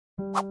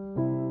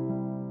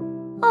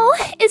Oh,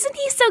 isn't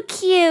he so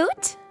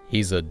cute?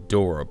 He's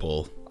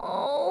adorable.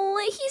 Oh,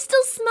 he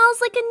still smells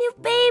like a new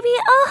baby.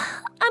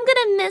 Oh, I'm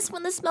gonna miss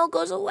when the smell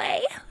goes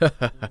away.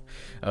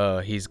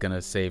 He's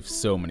gonna save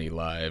so many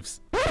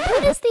lives.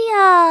 What is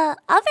the,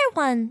 other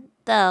one,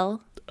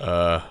 though?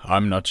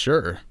 I'm not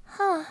sure.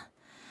 Huh.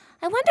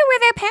 I wonder where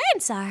their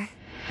parents are.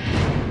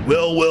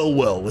 Well, well,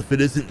 well, if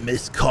it isn't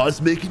Miss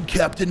Cosmic and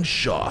Captain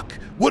Shock,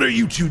 what are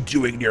you two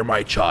doing near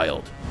my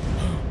child?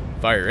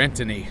 Fire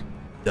Anthony.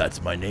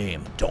 That's my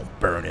name. Don't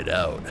burn it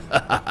out.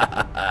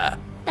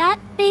 That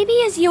baby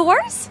is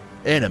yours?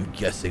 And I'm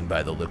guessing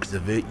by the looks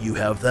of it, you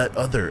have that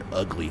other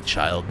ugly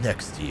child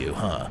next to you,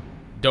 huh?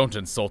 Don't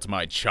insult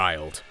my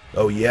child.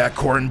 Oh yeah,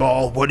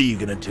 Cornball? What are you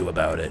gonna do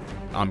about it?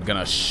 I'm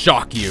gonna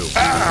shock you.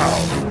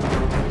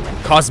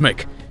 Ow!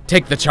 Cosmic,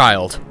 take the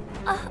child.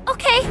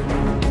 Okay.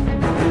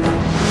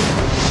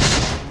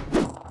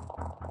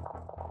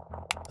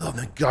 Oh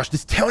my gosh,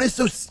 this town is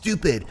so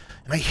stupid.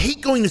 And I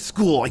hate going to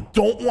school. I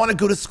don't want to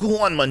go to school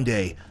on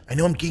Monday. I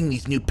know I'm getting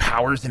these new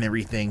powers and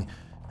everything.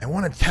 I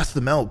want to test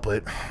them out,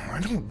 but I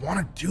don't want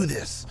to do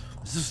this.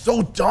 This is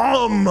so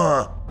dumb.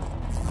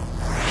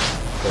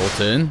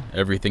 Colton,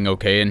 everything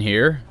okay in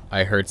here?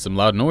 I heard some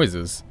loud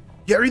noises.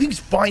 Yeah, everything's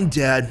fine,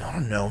 Dad. I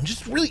don't know. I'm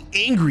just really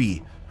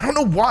angry. I don't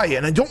know why,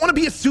 and I don't want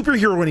to be a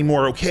superhero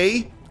anymore,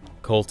 okay?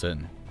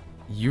 Colton,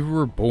 you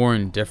were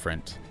born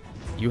different.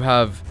 You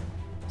have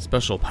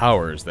special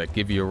powers that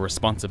give you a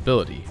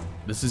responsibility.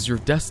 This is your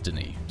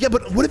destiny. Yeah,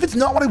 but what if it's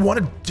not what I want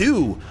to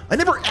do? I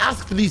never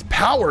asked for these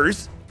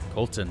powers.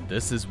 Colton,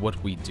 this is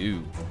what we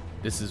do.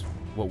 This is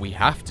what we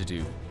have to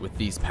do with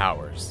these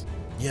powers.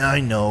 Yeah, I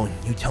know.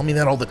 You tell me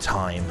that all the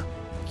time.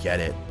 Get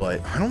it,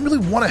 but I don't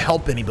really want to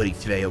help anybody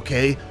today,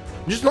 okay?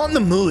 I'm just not in the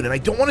mood, and I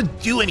don't want to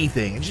do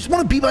anything. I just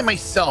want to be by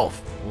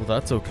myself. Well,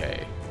 that's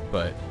okay.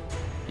 But,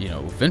 you know,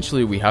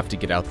 eventually we have to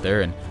get out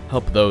there and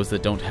help those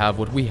that don't have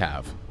what we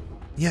have.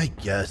 Yeah, I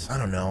guess. I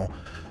don't know.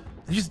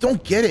 I just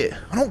don't get it.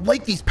 I don't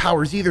like these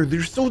powers either.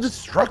 They're so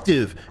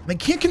destructive, and I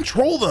can't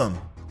control them.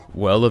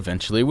 Well,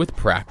 eventually with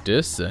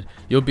practice,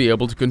 you'll be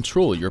able to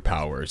control your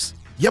powers.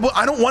 Yeah, but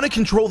I don't want to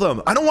control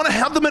them. I don't want to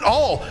have them at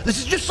all. This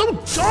is just so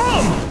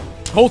dumb.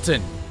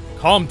 Colton,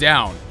 calm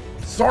down.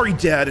 Sorry,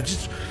 Dad.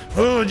 It's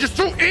just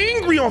so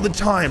angry all the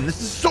time. This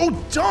is so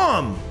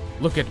dumb.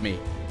 Look at me.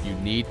 You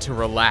need to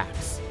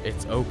relax.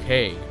 It's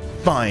okay.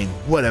 Fine,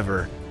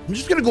 whatever. I'm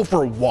just gonna go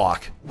for a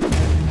walk.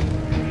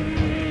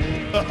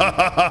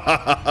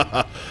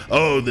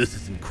 Oh, this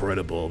is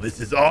incredible.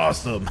 This is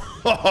awesome.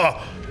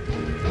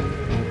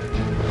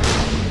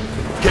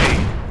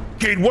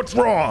 Cade, what's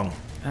wrong?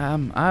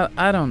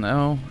 I don't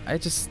know. I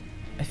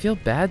feel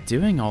bad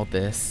doing all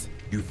this.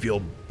 You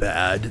feel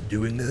bad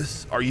doing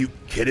this? Are you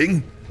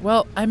kidding?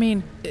 Well, I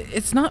mean,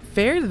 it's not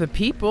fair to the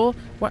people.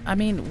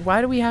 Why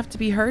do we have to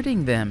be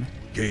hurting them?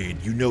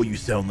 Cade, you know you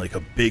sound like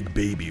a big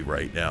baby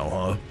right now,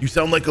 huh? You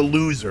sound like a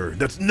loser.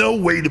 That's no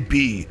way to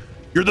be.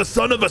 You're the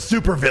son of a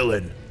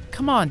supervillain.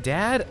 Come on,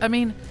 Dad. I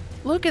mean,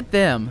 look at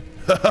them.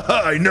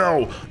 I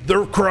know.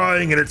 They're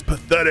crying and it's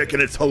pathetic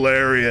and it's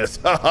hilarious.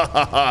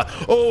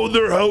 Oh,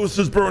 their house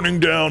is burning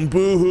down.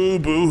 Boo-hoo,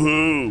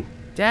 boo-hoo.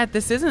 Dad,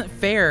 this isn't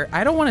fair.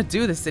 I don't want to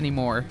do this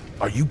anymore.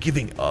 Are you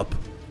giving up?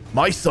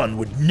 My son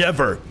would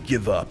never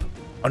give up.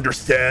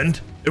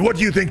 Understand? And what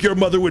do you think your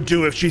mother would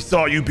do if she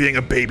saw you being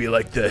a baby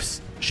like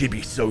this? She'd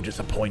be so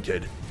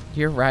disappointed.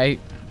 You're right.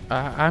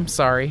 I'm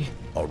sorry.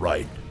 All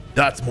right.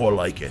 That's more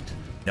like it.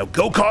 Now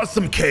go cause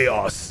some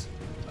chaos.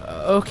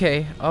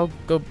 Okay, I'll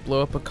go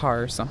blow up a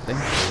car or something.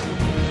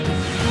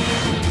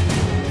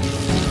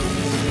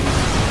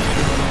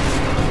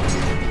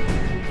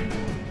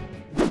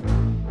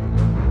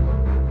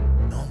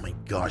 Oh my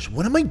gosh,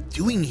 what am I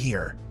doing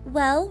here?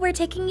 Well, we're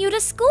taking you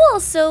to school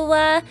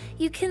so,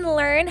 you can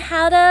learn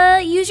how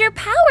to use your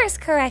powers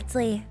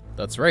correctly.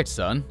 That's right,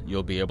 son.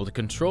 You'll be able to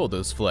control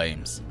those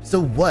flames.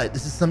 So what?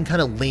 This is some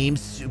kind of lame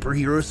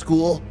superhero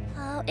school?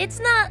 Oh, it's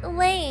not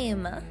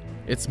lame.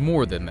 It's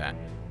more than that.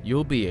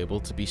 You'll be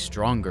able to be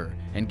stronger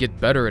and get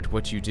better at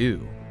what you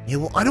do. Yeah,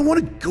 well, I don't want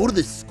to go to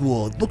this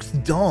school. It looks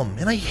dumb,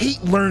 and I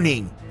hate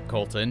learning.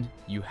 Colton,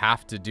 you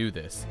have to do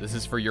this. This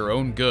is for your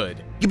own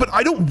good. Yeah, but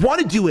I don't want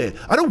to do it.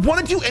 I don't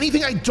want to do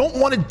anything I don't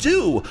want to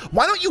do.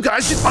 Why don't you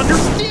guys just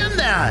understand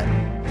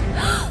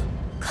that?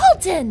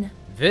 Colton!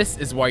 This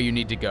is why you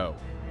need to go.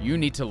 You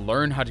need to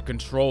learn how to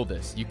control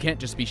this. You can't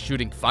just be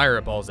shooting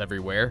fireballs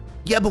everywhere.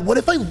 Yeah, but what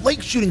if I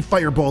like shooting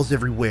fireballs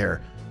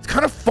everywhere? It's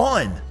kind of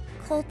fun.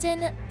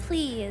 Colton,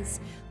 please.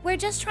 We're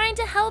just trying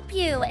to help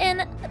you,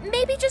 and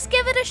maybe just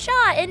give it a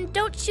shot and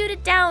don't shoot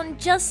it down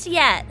just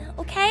yet,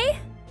 okay?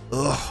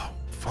 Ugh,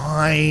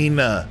 fine.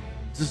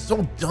 This is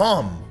so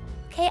dumb.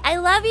 Okay, I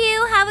love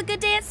you. Have a good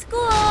day at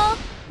school.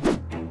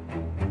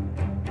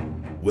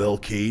 Well,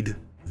 Cade,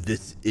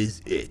 this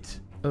is it.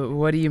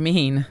 What do you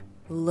mean?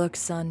 Look,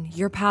 son,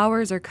 your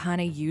powers are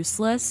kinda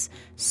useless,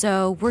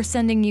 so we're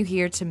sending you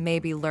here to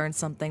maybe learn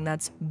something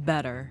that's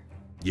better.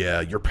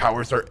 Yeah, your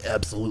powers are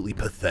absolutely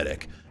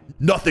pathetic.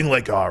 Nothing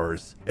like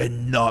ours,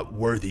 and not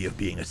worthy of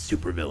being a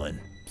supervillain.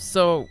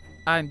 So,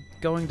 I'm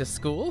going to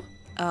school?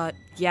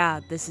 Yeah,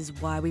 this is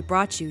why we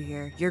brought you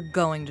here. You're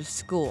going to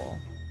school.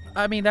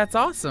 I mean, that's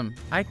awesome.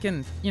 I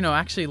can,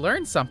 actually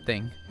learn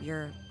something.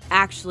 You're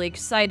actually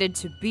excited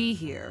to be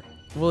here.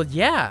 Well,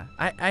 yeah,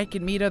 I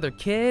can meet other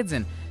kids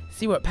and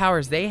see what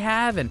powers they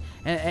have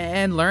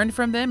and learn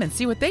from them and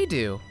see what they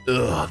do.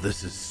 Ugh,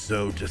 this is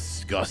so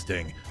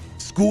disgusting.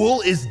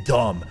 School is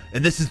dumb,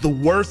 and this is the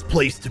worst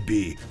place to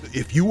be.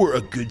 If you were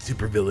a good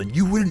supervillain,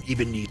 you wouldn't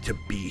even need to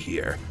be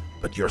here.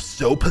 But you're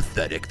so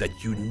pathetic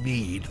that you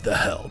need the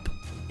help.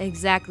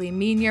 Exactly.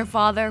 Me and your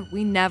father,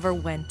 we never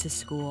went to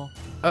school.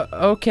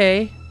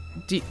 Okay.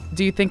 Do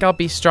you think I'll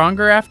be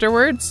stronger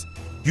afterwards?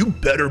 You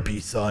better be,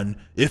 son.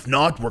 If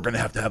not, we're gonna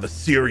have to have a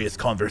serious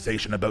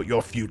conversation about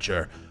your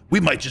future. We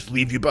might just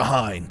leave you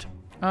behind.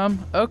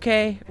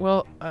 Okay.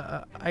 Well,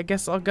 I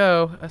guess I'll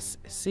go.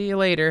 See you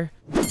later.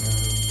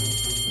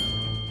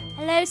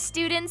 Hello,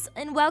 students,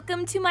 and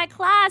welcome to my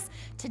class.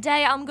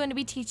 Today, I'm going to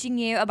be teaching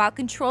you about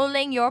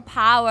controlling your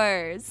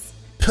powers.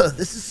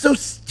 This is so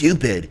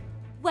stupid.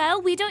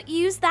 Well, we don't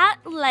use that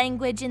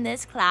language in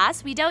this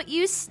class. We don't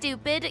use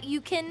stupid. You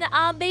can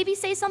maybe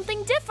say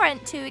something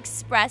different to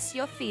express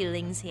your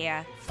feelings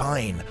here.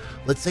 Fine.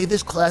 Let's say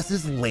this class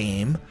is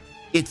lame,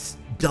 it's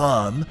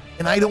dumb,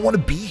 and I don't want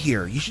to be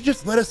here. You should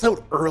just let us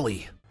out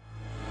early.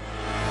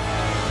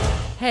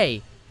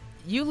 Hey,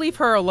 you leave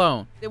her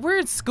alone. We're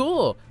in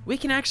school. We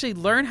can actually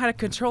learn how to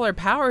control our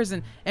powers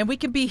and we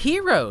can be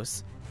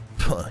heroes.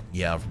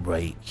 Yeah,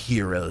 right.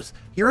 Heroes.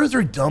 Heroes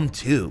are dumb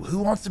too. Who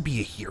wants to be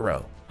a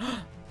hero?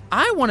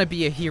 I want to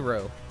be a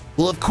hero.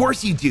 Well, of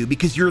course you do,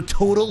 because you're a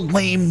total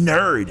lame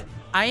nerd.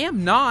 I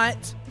am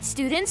not.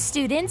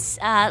 Students,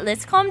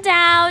 let's calm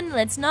down.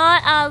 Let's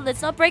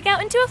not break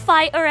out into a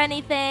fight or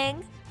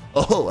anything.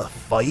 Oh, a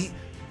fight?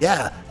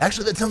 Yeah,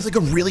 actually that sounds like a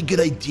really good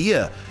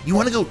idea. You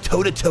want to go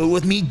toe-to-toe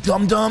with me,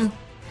 dum-dum?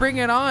 Bring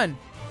it on,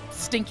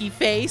 stinky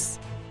face.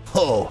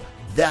 Oh,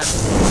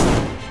 that's...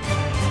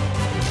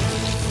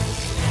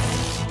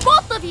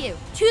 Both of you,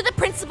 to the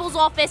principal's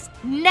office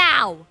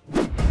now.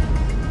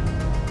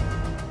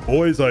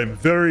 Boys, I am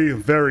very,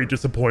 very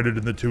disappointed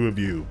in the two of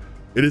you.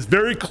 It is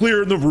very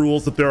clear in the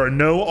rules that there are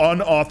no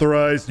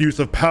unauthorized use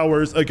of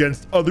powers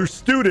against other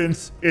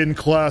students in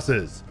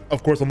classes.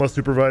 Of course, unless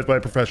supervised by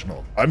a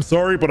professional. I'm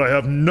sorry, but I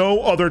have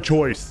no other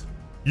choice.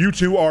 You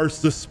two are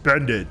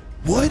suspended.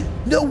 What?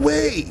 No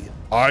way!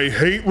 I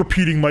hate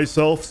repeating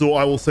myself, so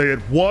I will say it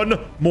one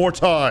more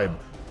time.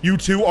 You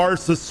two are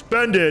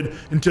suspended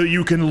until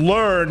you can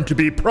learn to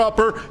be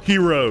proper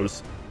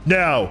heroes.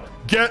 Now,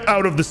 get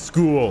out of the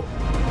school.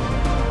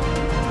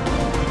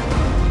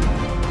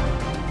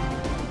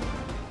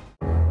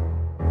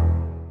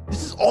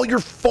 This is all your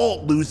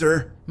fault,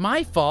 loser.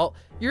 My fault?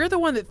 You're the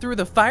one that threw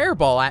the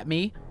fireball at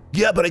me.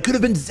 Yeah, but I could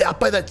have been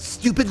zapped by that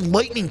stupid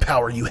lightning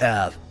power you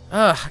have.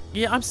 Ugh,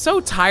 yeah, I'm so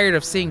tired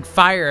of seeing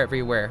fire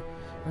everywhere.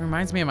 It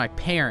reminds me of my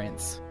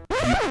parents.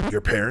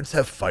 Your parents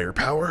have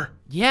firepower?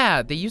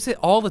 Yeah, they use it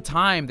all the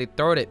time. They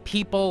throw it at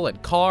people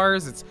and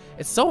cars. It's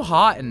so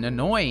hot and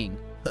annoying.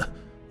 That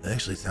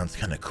actually sounds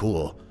kind of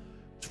cool.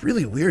 It's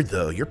really weird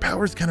though. Your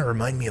powers kind of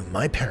remind me of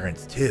my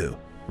parents too.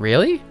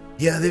 Really?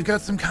 Yeah, they've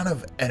got some kind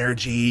of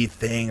energy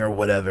thing or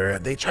whatever.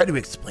 They try to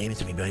explain it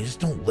to me, but I just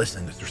don't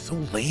listen because they're so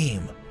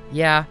lame.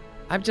 Yeah,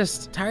 I'm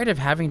just tired of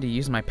having to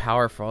use my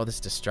power for all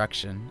this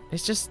destruction.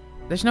 It's just,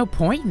 there's no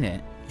point in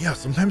it. Yeah,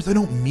 sometimes I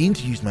don't mean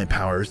to use my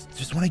powers.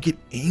 Just when I get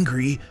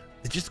angry,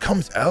 it just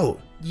comes out.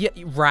 Yeah,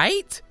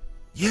 right?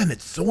 Yeah, and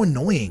it's so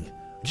annoying.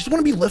 I just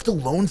want to be left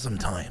alone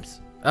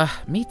sometimes.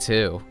 Me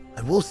too.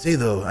 I will say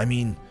though, I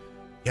mean,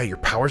 yeah, your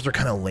powers are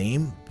kind of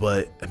lame,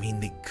 but I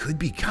mean, they could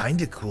be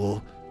kind of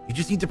cool. You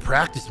just need to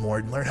practice more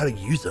and learn how to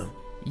use them.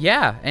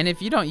 Yeah, and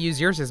if you don't use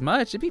yours as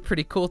much, it'd be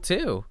pretty cool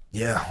too.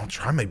 Yeah, I'll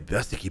try my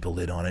best to keep a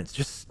lid on it. It's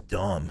just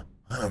dumb.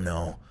 I don't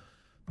know.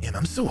 Man,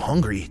 I'm so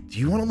hungry. Do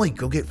you want to like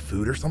go get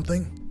food or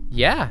something?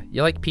 Yeah,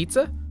 you like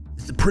pizza?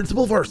 Is the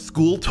principal of our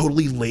school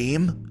totally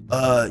lame?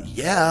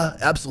 Yeah,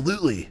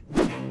 absolutely.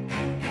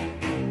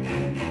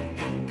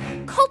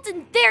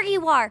 Colton, there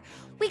you are.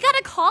 We got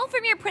a call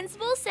from your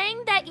principal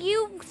saying that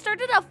you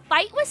started a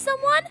fight with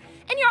someone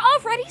and you're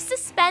already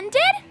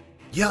suspended?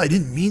 Yeah, I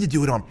didn't mean to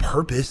do it on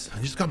purpose.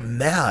 I just got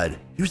mad.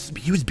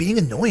 He was being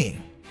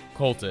annoying.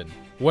 Colton,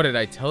 what did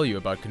I tell you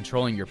about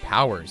controlling your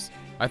powers?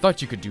 I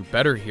thought you could do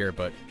better here,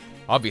 but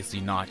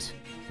obviously not.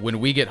 When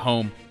we get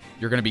home,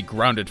 you're gonna be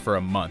grounded for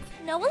a month.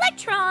 No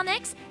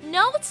electronics,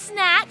 no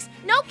snacks,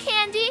 no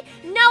candy,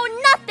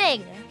 no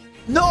nothing.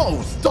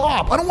 No,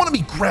 stop. I don't want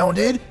to be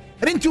grounded.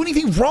 I didn't do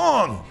anything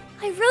wrong.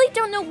 I really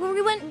don't know where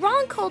we went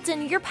wrong,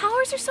 Colton. Your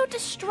powers are so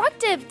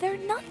destructive. They're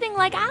nothing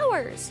like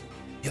ours.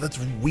 Yeah, that's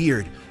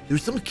weird. There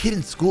was some kid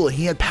in school and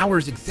he had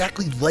powers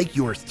exactly like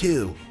yours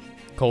too.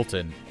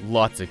 Colton,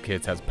 lots of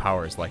kids have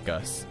powers like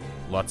us.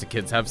 Lots of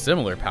kids have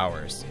similar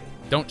powers.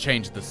 Don't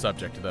change the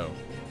subject though.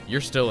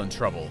 You're still in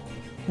trouble.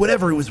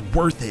 Whatever, it was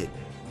worth it.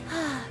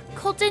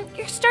 Colton,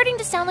 you're starting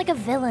to sound like a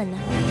villain.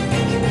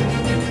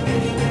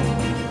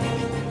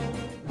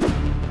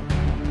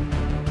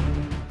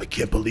 I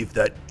can't believe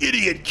that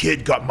idiot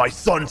kid got my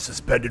son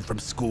suspended from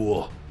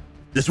school.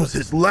 This was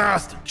his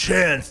last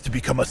chance to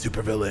become a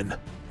supervillain.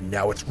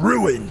 Now it's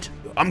ruined.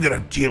 I'm gonna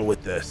deal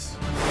with this.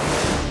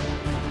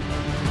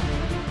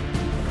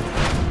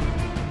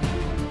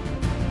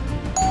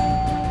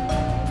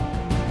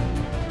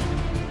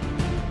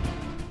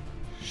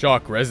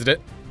 Shock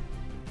resident.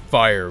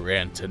 Fire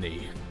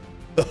Anthony.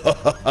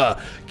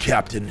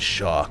 Captain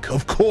Shock.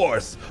 Of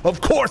course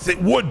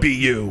it would be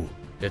you.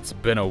 It's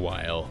been a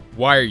while.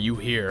 Why are you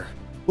here?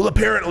 Well,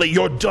 apparently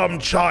your dumb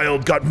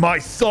child got my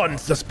son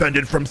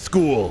suspended from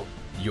school.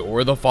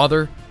 You're the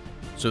father?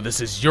 So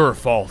this is your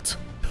fault.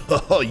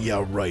 Oh,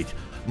 yeah, right.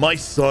 My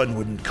son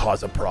wouldn't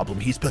cause a problem.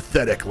 He's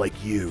pathetic like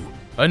you.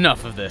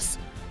 Enough of this.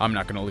 I'm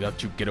not gonna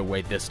let you get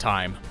away this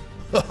time.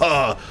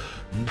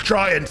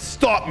 Try and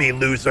stop me,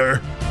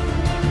 loser.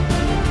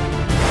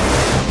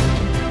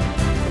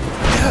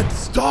 Dad,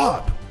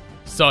 stop.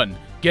 Son,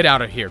 get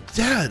out of here.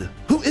 Dad,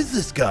 who is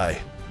this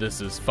guy? This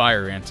is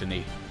Fire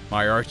Anthony,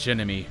 my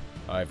archenemy.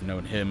 I've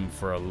known him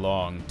for a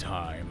long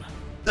time.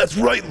 That's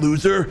right,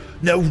 loser.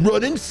 Now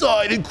run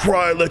inside and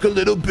cry like a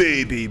little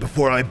baby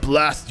before I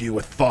blast you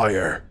with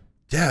fire.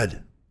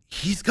 Dad,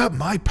 he's got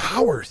my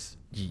powers.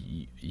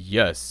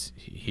 Yes,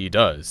 he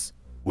does.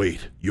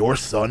 Wait, your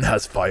son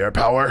has fire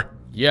power?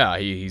 Yeah,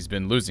 he's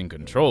been losing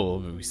control.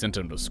 We sent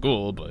him to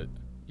school, but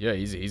yeah,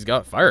 he's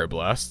got fire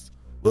blasts.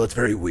 Well, it's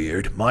very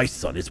weird. My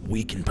son is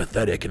weak and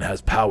pathetic and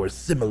has powers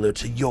similar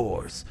to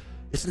yours.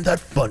 Isn't that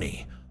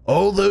funny?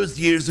 All those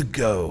years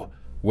ago.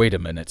 Wait a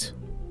minute.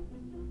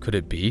 Could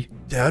it be?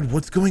 Dad,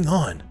 what's going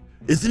on?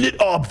 Isn't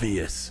it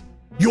obvious?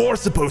 You're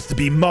supposed to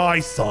be my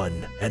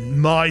son, and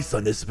my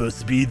son is supposed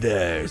to be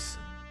theirs.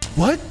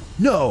 What?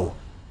 No.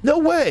 No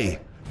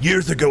way.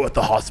 Years ago at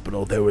the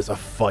hospital, there was a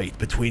fight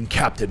between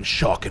Captain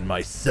Shock and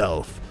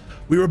myself.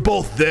 We were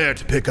both there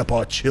to pick up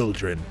our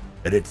children,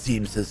 and it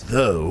seems as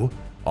though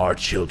our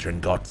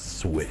children got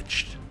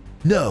switched.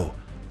 No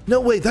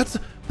way, that's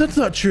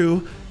not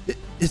true.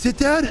 Is it,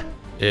 Dad?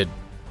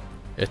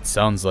 It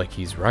sounds like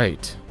he's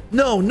right.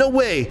 No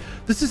way.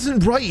 This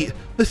isn't right.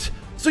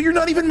 So you're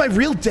not even my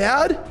real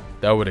dad?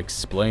 That would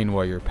explain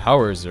why your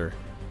powers are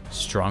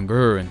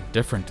stronger and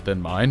different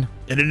than mine.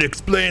 And it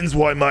explains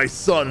why my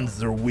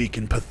sons are weak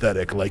and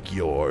pathetic like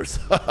yours.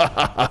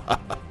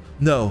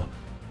 No,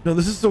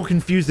 this is so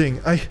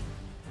confusing.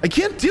 I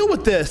can't deal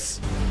with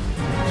this.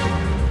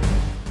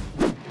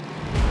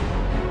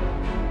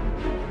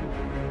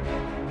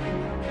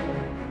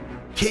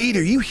 Kate,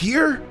 are you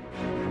here?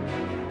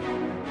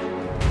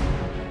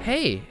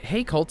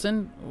 Hey,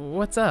 Colton,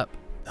 what's up?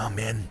 Oh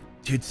man,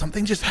 dude,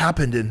 something just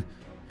happened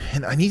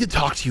and I need to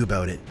talk to you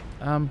about it.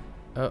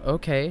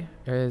 Okay.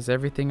 Is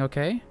everything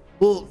okay?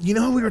 Well, you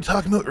know how we were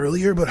talking about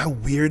earlier about how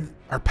weird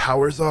our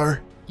powers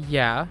are?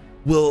 Yeah.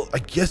 Well, I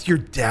guess your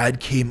dad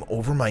came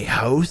over my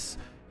house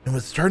and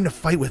was starting to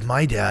fight with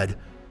my dad.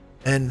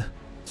 And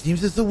it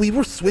seems as though we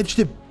were switched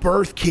at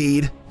birth,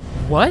 Cade.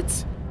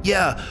 What?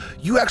 Yeah,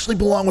 you actually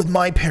belong with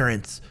my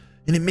parents.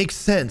 And it makes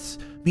sense.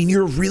 I mean,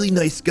 you're a really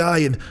nice guy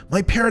and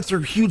my parents are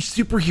huge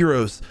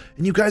superheroes.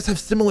 And you guys have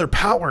similar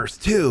powers,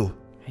 too.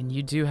 And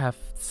you do have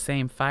the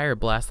same fire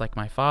blast like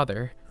my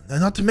father. And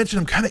not to mention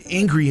I'm kind of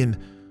angry and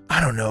I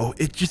don't know,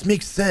 it just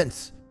makes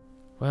sense.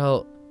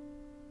 Well,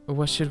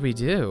 what should we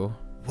do?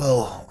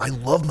 Well, I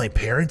love my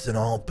parents and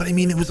all, but I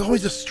mean, it was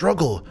always a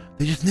struggle.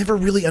 They just never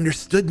really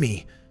understood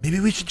me. Maybe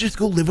we should just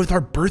go live with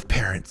our birth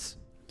parents.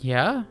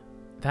 Yeah,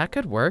 that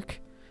could work.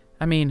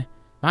 I mean,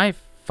 my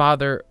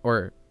father,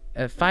 or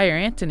Fire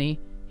Anthony,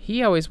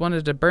 he always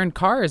wanted to burn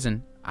cars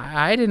and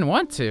I didn't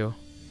want to.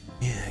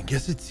 Yeah, I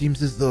guess it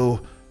seems as though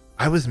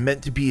I was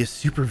meant to be a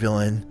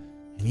supervillain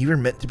and you were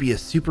meant to be a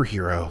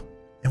superhero.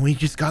 And we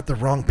just got the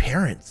wrong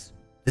parents.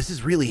 This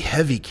is really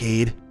heavy,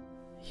 Cade.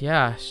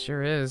 Yeah,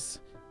 sure is.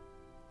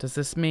 Does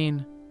this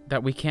mean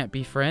that we can't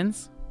be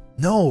friends?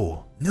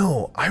 No,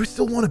 I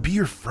still want to be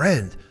your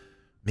friend.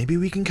 Maybe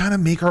we can kind of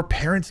make our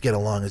parents get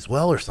along as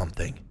well or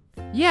something.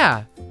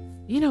 Yeah,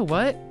 you know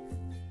what?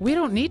 We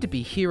don't need to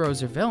be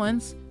heroes or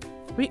villains.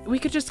 We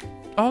could just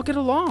all get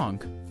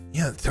along.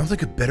 Yeah, it sounds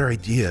like a better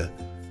idea.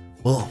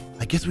 Well,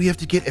 I guess we have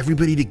to get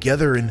everybody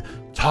together and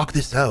talk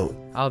this out.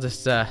 I'll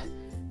just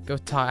go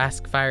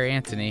ask Fire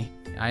Anthony.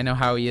 I know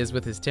how he is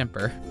with his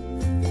temper.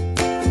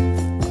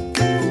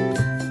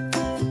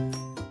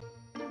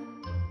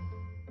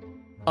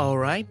 All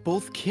right,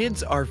 both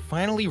kids are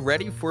finally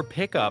ready for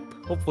pickup.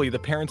 Hopefully the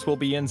parents will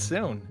be in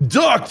soon.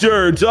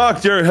 Doctor,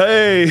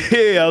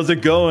 hey, how's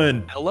it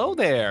going? Hello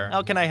there.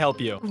 How can I help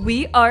you?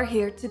 We are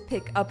here to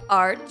pick up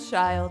our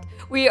child.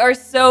 We are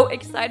so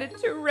excited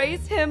to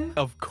raise him.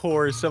 Of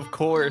course.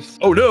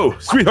 Oh no,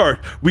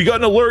 sweetheart, we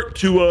got an alert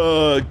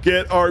to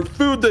get our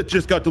food that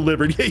just got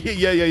delivered.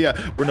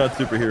 Yeah. We're not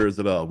superheroes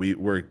at all.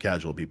 We're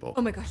casual people.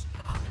 Oh my gosh,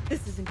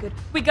 this isn't good.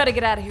 We gotta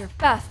get out of here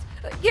fast.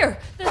 Here,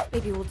 this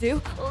baby will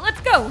do.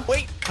 Let's go.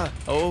 Wait,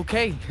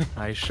 okay.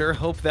 I sure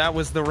hope that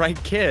was the right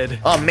kid.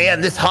 Oh man,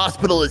 this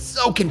hospital is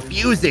so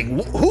confusing.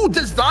 Who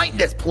designed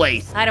this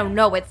place? I don't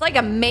know, it's like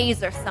a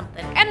maze or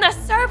something. And the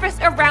service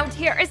around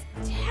here is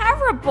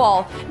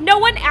terrible. No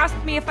one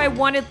asked me if I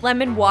wanted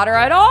lemon water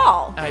at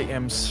all. I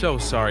am so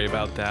sorry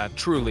about that.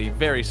 Truly,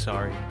 very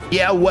sorry.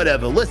 Yeah,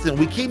 whatever. Listen,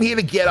 we came here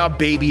to get our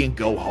baby and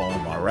go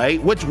home, all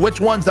right? Which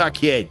one's our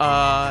kid?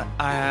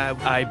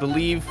 I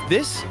believe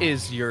this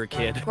is your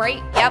kid.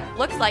 Great. Yep,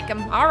 looks like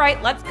him. All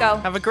right, let's go.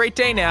 Have a great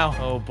day now.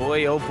 Oh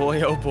boy, oh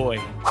boy, oh boy.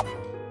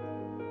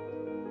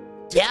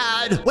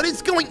 Dad, what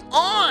is going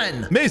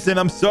on? Mason,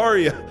 I'm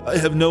sorry. I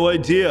have no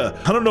idea.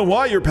 I don't know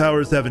why your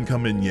powers haven't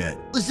come in yet.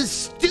 This is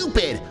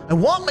stupid. I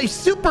want my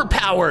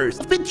superpowers.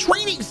 I've been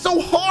training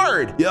so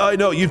hard. Yeah, I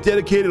know. You've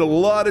dedicated a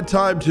lot of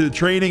time to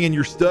training and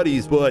your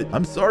studies, but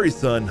I'm sorry,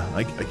 son.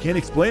 I can't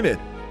explain it.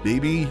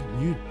 Baby,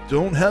 you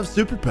don't have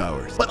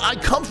superpowers. But I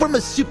come from a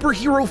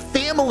superhero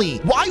family.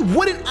 Why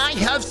wouldn't I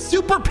have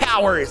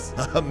superpowers?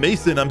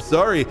 Mason, I'm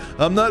sorry.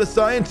 I'm not a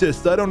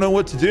scientist. I don't know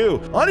what to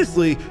do.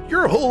 Honestly,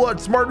 you're a whole lot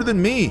smarter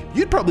than me.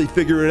 You'd probably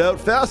figure it out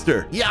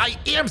faster. Yeah, I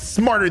am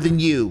smarter than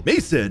you.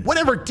 Mason.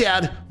 Whatever,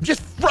 Dad. I'm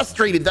just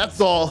frustrated,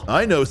 that's all.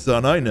 I know,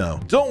 son, I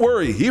know. Don't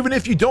worry. Even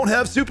if you don't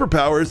have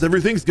superpowers,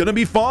 everything's gonna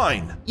be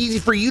fine. Easy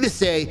for you to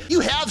say. You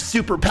have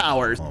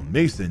superpowers. Oh,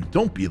 Mason,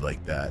 don't be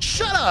like that.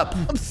 Shut up.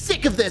 I'm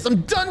sick of this.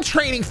 I'm done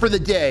training for the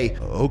day.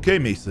 Okay,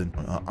 Mason.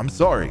 I'm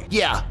sorry.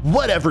 Yeah,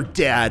 whatever,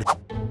 Dad.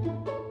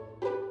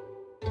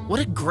 What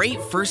a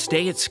great first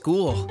day at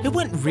school. It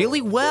went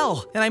really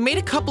well, and I made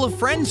a couple of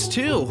friends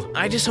too.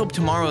 I just hope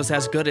tomorrow's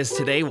as good as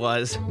today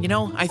was. You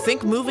know, I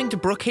think moving to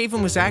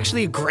Brookhaven was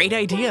actually a great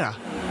idea.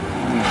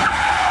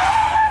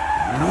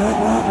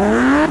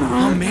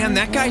 Oh man,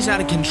 that guy's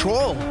out of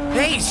control.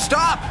 Hey,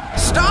 stop!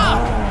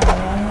 Stop!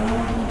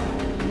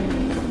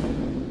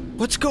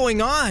 What's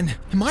going on?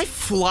 Am I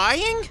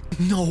flying?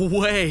 No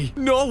way.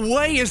 No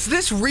way. Is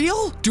this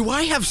real? Do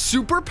I have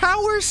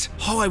superpowers?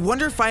 Oh, I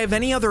wonder if I have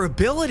any other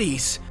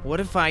abilities.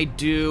 What if I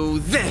do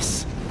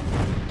this?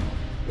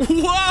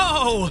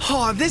 Whoa!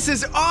 Oh, this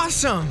is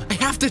awesome! I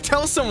have to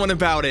tell someone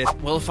about it.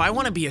 Well, if I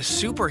want to be a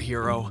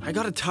superhero, I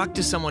gotta talk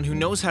to someone who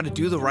knows how to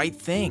do the right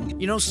thing.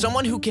 You know,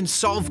 someone who can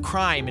solve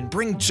crime and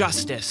bring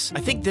justice. I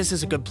think this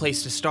is a good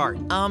place to start.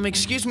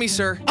 Excuse me,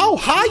 sir. Oh,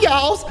 hi,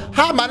 y'all.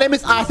 Hi, my name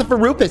is Ashe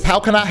Rufus. How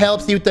can I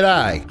help you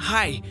today?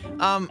 Hi.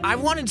 I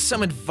wanted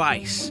some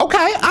advice.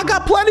 Okay, I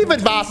got plenty of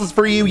advices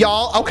for you,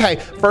 y'all. Okay,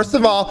 first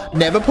of all,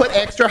 never put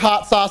extra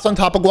hot sauce on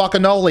top of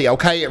guacamole,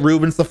 okay? It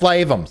ruins the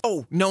flavors.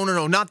 Oh, no,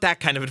 not that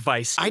kind of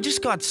advice. I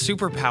just got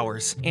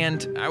superpowers,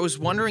 and I was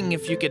wondering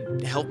if you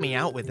could help me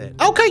out with it.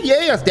 Okay,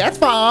 yes, that's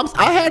fine.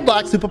 I had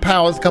like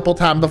superpowers a couple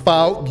times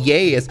before,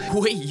 yes.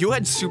 Wait, you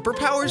had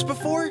superpowers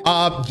before?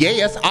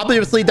 Yes,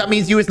 obviously that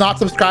means you is not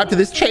subscribed to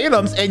this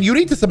channel, and you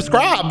need to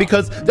subscribe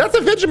because that's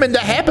a Benjamin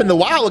that happened a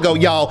while ago,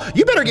 y'all.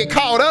 You better get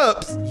caught up.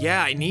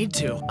 Yeah, I need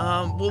to.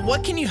 Well,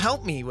 what can you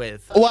help me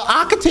with? Well,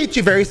 I can teach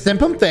you very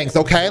simple things,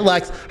 okay?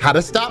 Like how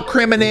to stop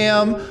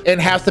criminal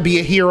and how to be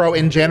a hero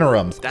in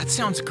general. That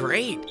sounds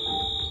great.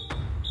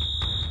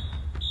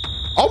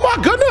 Oh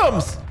my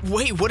goodness!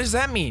 Wait, what does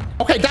that mean?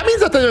 Okay, that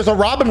means that there's a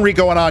robbery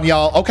going on,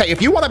 y'all. Okay,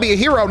 if you want to be a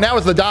hero, now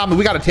is the time, and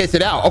we got to test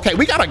it out. Okay,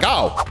 we got to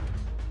go.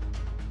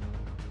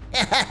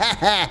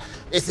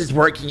 This is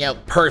working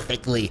out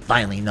perfectly.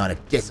 Finally not a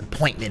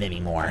disappointment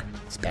anymore,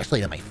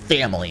 especially to my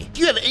family.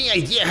 Do you have any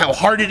idea how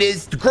hard it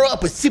is to grow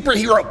up with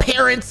superhero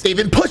parents? They've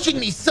been pushing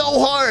me so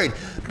hard.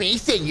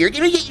 Mason, you're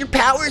gonna get your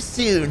powers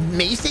soon.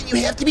 Mason, you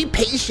have to be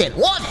patient.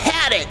 Well, I've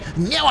had it.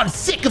 Now I'm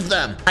sick of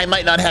them. I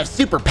might not have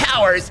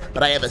superpowers,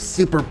 but I have a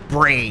super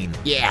brain.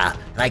 Yeah,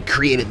 and I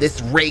created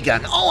this ray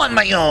gun all on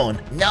my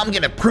own. Now I'm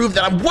gonna prove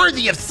that I'm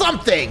worthy of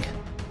something.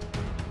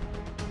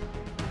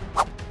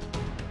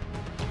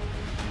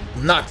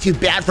 Not too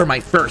bad for my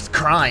first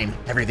crime.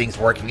 Everything's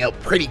working out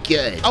pretty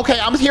good. Okay,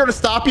 I'm here to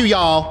stop you,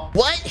 y'all.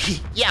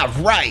 What? Yeah,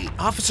 right.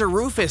 Officer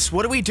Rufus,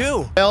 what do we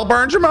do? Well,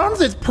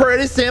 Benjamins, it's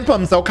pretty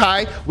simple,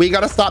 okay? We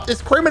gotta stop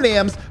this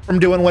criminal from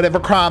doing whatever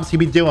crimes he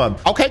be doing.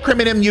 Okay,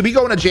 criminal, you be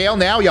going to jail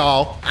now,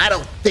 y'all. I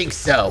don't think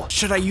so.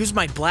 Should I use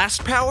my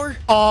blast power?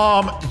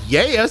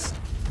 Yes.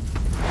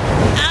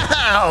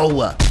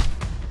 Ow!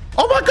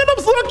 Oh my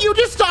goodness, look, you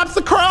just stopped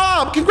the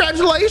crime.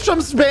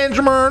 Congratulations,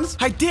 Benjamins.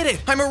 I did it.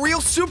 I'm a real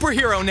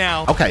superhero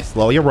now. Okay,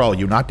 slow your roll.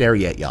 You're not there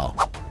yet,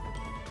 y'all.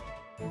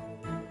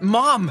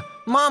 Mom,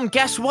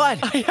 guess what?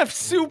 I have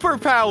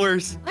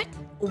superpowers.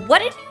 What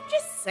did you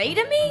just say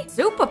to me?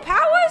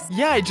 Superpowers?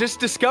 Yeah, I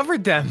just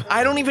discovered them.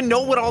 I don't even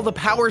know what all the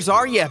powers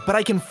are yet, but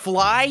I can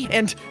fly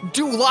and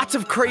do lots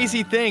of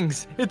crazy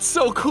things. It's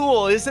so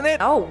cool, isn't it?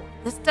 Oh,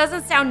 this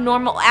doesn't sound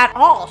normal at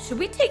all. Should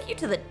we take you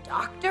to the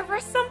doctor or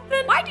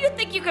something? Why do you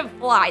think you can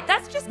fly?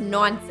 That's just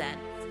nonsense.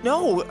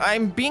 No,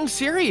 I'm being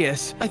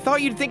serious. I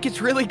thought you'd think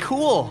it's really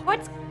cool.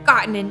 What's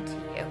gotten into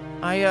you?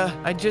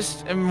 I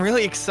just am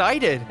really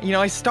excited. You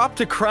know, I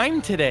stopped a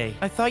crime today.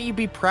 I thought you'd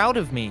be proud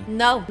of me.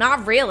 No,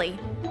 not really.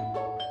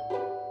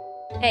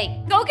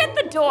 Hey, go get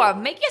the door.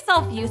 Make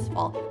yourself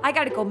useful. I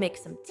gotta go make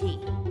some tea.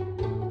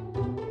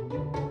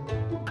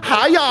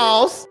 Hi,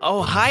 y'all.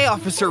 Oh, hi,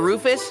 Officer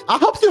Rufus. I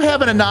hope you're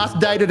having a nice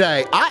day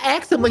today. I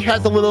accidentally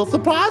has a little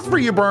surprise for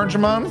you,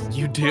 Benjamin.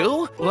 You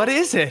do? What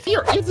is it?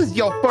 Here, this is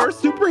your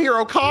first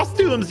superhero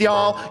costumes,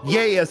 y'all.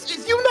 Yes.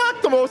 Is you not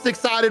look the most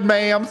excited,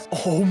 ma'ams.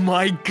 Oh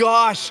my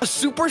gosh, a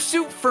super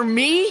suit for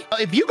me?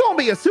 If you gonna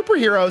be a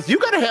superheroes, you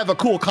gotta have a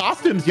cool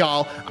costumes,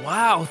 y'all.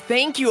 Wow,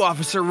 thank you,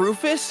 Officer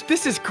Rufus.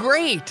 This is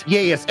great.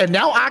 Yes, and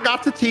now I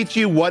got to teach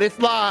you what it's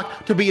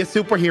like to be a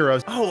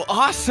superhero. Oh,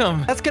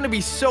 awesome. That's gonna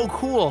be so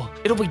cool.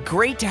 It'll be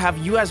great to have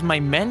you as my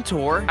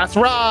mentor. That's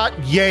right,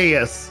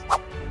 yes.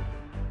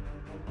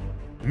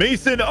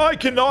 Mason, I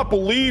cannot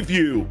believe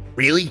you.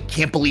 Really?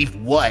 Can't believe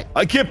what?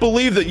 I can't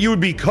believe that you would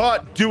be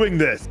caught doing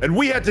this, and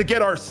we had to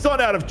get our son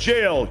out of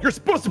jail. You're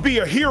supposed to be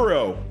a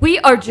hero. We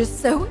are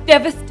just so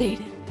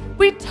devastated.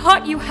 We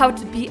taught you how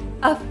to be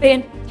a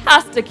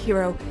fantastic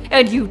hero,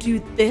 and you do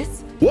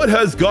this? What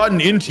has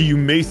gotten into you,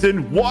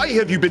 Mason? Why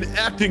have you been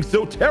acting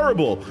so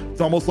terrible?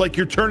 It's almost like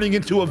you're turning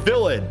into a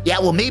villain. Yeah,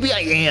 well, maybe I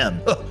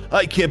am.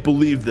 I can't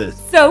believe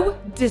this. So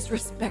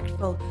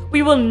disrespectful.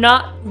 We will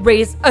not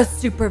raise a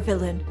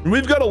supervillain.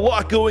 We've got a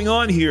lot going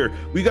on here.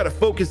 We got to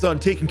focus on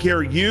taking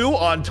care of you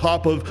on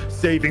top of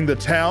saving the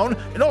town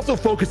and also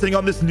focusing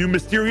on this new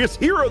mysterious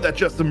hero that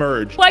just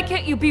emerged. Why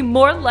can't you be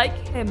more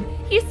like him?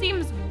 He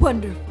seems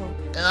wonderful.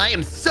 I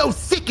am so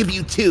sick of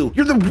you two.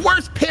 You're the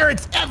worst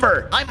parents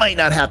ever. I might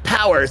not have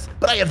powers,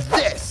 but I have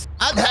this.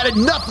 I've had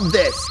enough of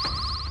this.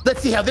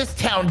 Let's see how this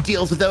town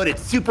deals without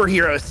its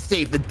superheroes to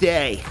save the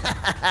day.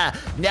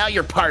 Now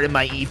you're part of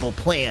my evil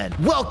plan.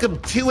 Welcome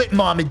to it,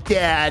 Mom and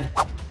Dad.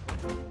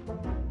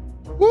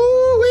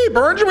 Woo-wee,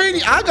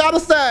 Benjamin, I gotta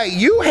say,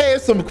 you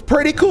have some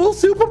pretty cool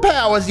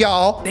superpowers,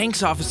 y'all.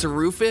 Thanks, Officer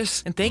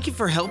Rufus, and thank you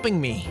for helping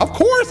me. Of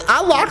course,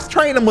 I like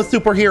training with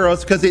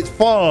superheroes because it's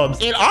fun.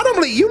 And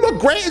honestly, you look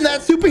great in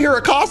that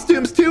superhero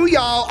costumes too,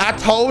 y'all. I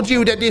told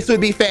you that this would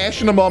be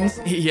fashionable.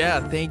 Yeah,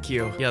 thank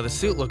you. Yeah, the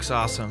suit looks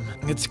awesome.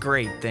 It's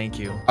great, thank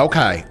you.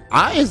 Okay,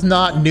 I is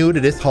not new to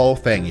this whole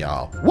thing,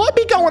 y'all. What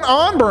be going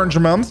on,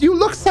 Benjamin? You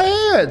look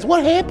sad.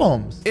 What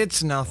happens?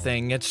 It's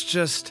nothing. It's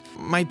just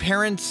my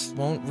parents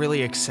won't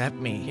really accept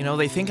me. You know,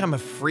 they think I'm a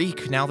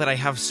freak now that I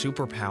have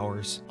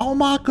superpowers. Oh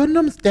my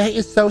goodness, that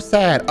is so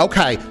sad.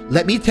 Okay,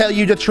 let me tell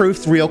you the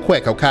truths real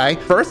quick, okay?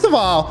 First of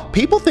all,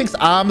 people thinks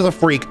I'm the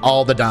freak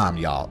all the time,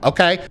 y'all,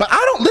 okay? But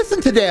I don't listen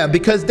to them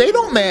because they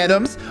don't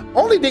matters.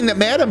 Only thing that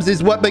matters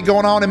is what be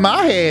going on in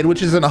my head,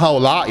 which isn't a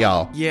whole lot,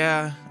 y'all.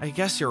 Yeah, I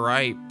guess you're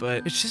right,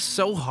 but it's just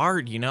so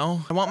hard, you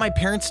know? I want my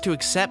parents to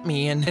accept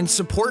me and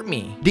support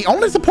me. The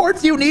only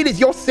supports you need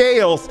is your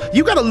sales.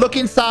 You gotta look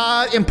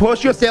inside and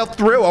push yourself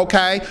through,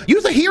 okay?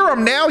 Use a hero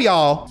now,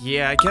 y'all.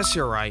 Yeah, I guess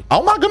you're right.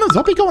 Oh my goodness,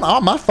 what be going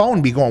on? My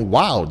phone be going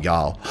wild,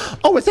 y'all.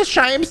 Oh, is this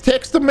Shames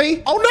texting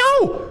me? Oh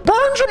no,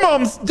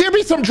 Benjamin's, there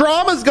be some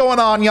dramas going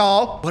on,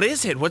 y'all. What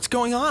is it? What's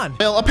going on?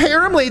 Well,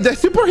 apparently the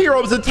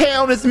superheroes in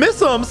town is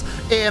missing,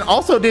 and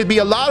also there'd be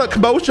a lot of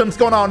commotions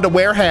going on in the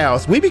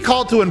warehouse. We be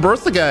called to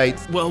investigate.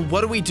 Well,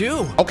 what do we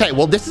do? Okay,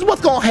 well, this is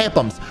what's gonna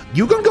happen.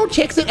 You gonna go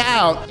check it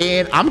out,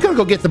 and I'm gonna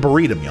go get the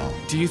burrito, y'all.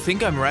 Do you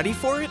think I'm ready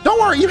for it? Don't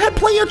worry, you had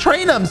plenty of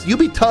trainings. You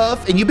be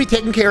tough, and you be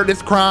taking care of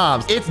this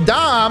crimes. It's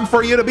time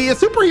for you to be a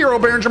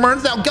superhero,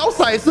 Benjamin. Now go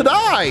save the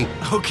day.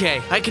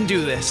 Okay, I can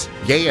do this.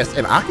 Yes,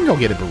 and I can go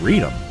get a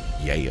burrito.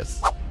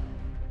 Yes.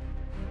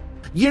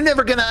 You're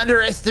never gonna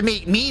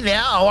underestimate me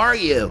now, are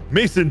you?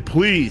 Mason,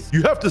 please,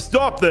 you have to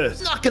stop this.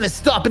 I'm not gonna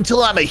stop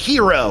until I'm a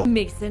hero.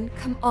 Mason,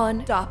 come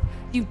on, stop.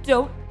 You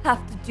don't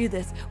have to do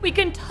this. We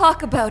can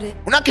talk about it.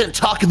 We're not gonna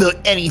talk about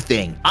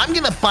anything. I'm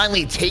gonna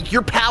finally take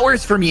your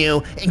powers from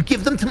you and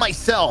give them to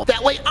myself.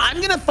 That way, I'm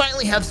gonna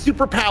finally have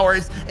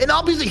superpowers, and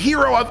I'll be the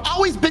hero I've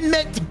always been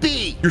meant to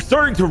be. You're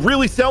starting to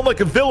really sound like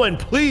a villain.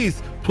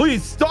 Please,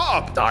 please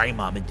stop. Sorry,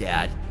 Mom and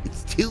Dad.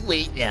 It's too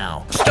late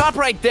now. Stop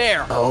right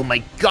there. Oh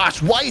my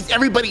gosh, why is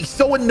everybody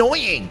so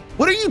annoying?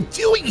 What are you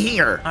doing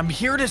here? I'm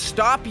here to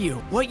stop you.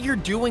 What you're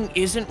doing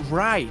isn't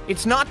right.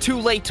 It's not too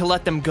late to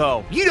let them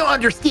go. You don't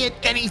understand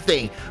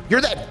anything.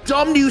 You're that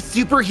dumb new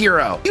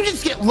superhero. You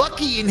just get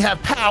lucky and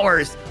have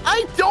powers.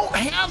 I don't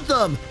have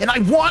them, and I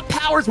want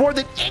powers more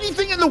than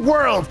anything in the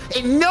world,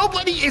 and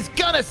nobody is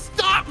gonna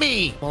stop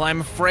me. Well,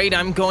 I'm afraid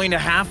I'm going to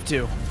have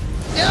to.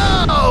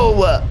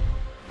 No!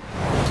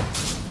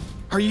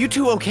 Are you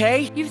two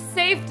okay? You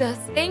saved us.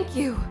 Thank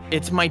you.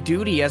 It's my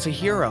duty as a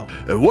hero.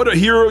 And what a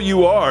hero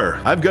you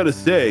are. I've got to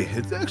say,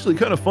 it's actually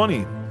kind of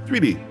funny.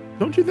 3D,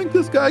 don't you think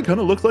this guy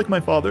kind of looks like my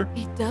father?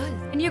 He does.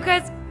 And you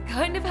guys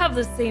kind of have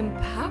the same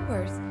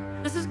powers.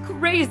 This is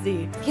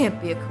crazy. It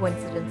can't be a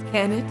coincidence,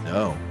 can it?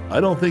 No,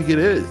 I don't think it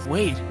is.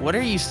 Wait, what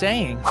are you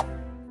saying?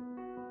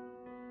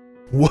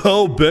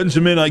 Well,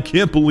 Benjamin, I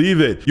can't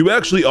believe it. You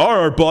actually are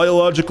our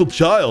biological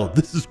child.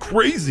 This is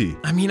crazy.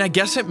 I mean, I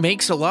guess it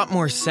makes a lot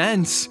more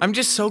sense. I'm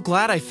just so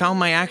glad I found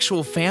my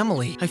actual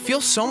family. I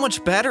feel so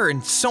much better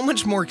and so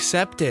much more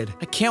accepted.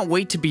 I can't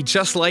wait to be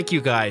just like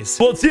you guys.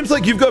 Well, it seems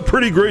like you've got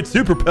pretty great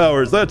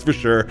superpowers, that's for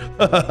sure.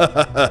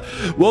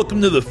 Welcome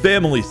to the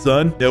family,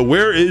 son. Now,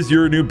 where is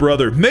your new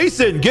brother?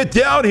 Mason, get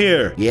down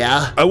here.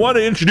 Yeah? I want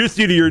to introduce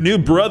you to your new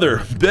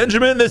brother.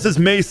 Benjamin, this is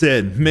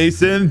Mason.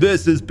 Mason,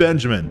 this is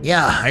Benjamin.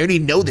 Yeah, I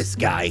already know this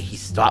guy. He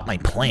stopped my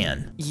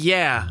plan.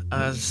 Yeah,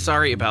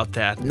 sorry about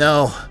that.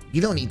 No, you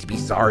don't need to be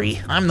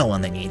sorry. I'm the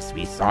one that needs to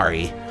be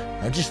sorry.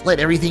 I just let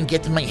everything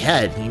get to my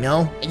head, you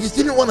know? I just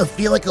didn't want to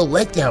feel like a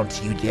letdown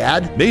to you,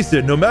 Dad.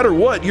 Mason, no matter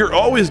what, you're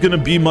always gonna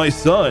be my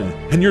son.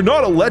 And you're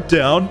not a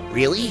letdown.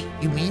 Really?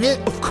 You mean it?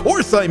 Of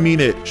course I mean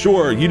it.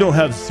 Sure, you don't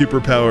have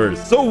superpowers.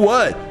 So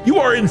what? You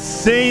are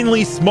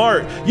insanely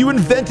smart. You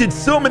invented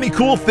so many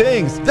cool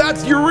things.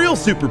 That's your real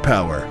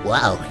superpower.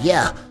 Wow,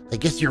 yeah. I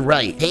guess you're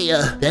right. Hey,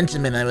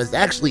 Benjamin, I was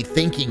actually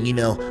thinking, you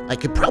know, I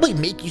could probably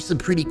make you some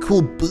pretty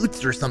cool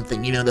boots or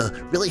something, you know, to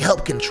really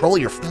help control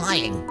your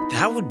flying.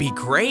 That would be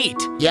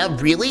great. Yeah,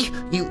 really?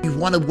 You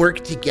want to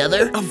work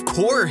together? Of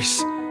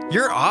course.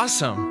 You're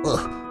awesome.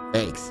 Ugh,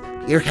 thanks.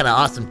 You're kind of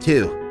awesome,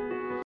 too.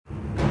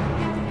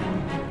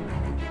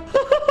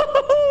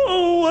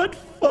 What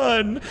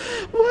fun!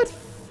 What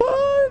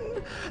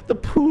fun! The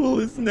pool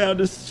is now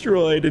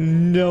destroyed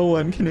and no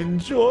one can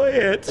enjoy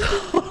it.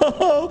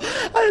 Oh,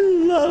 I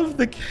love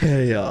the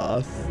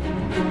chaos.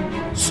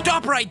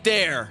 Stop right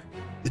there.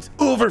 It's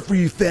over for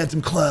you,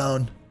 Phantom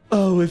Clown.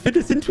 Oh, if it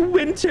isn't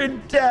Winter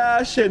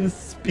Dash and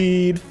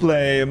Speed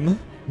Flame,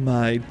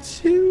 my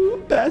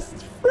two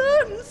best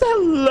friends.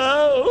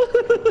 Hello.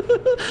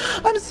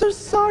 I'm so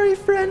sorry,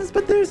 friends,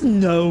 but there's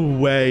no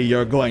way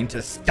you're going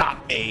to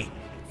stop me.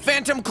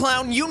 Phantom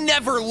Clown, you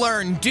never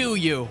learn, do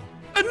you?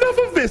 Enough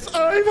of this.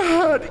 I've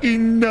had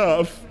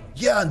enough.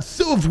 Yeah, and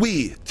so have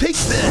we. Take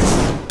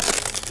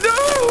this.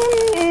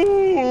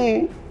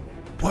 No!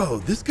 Whoa,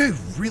 this guy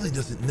really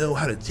doesn't know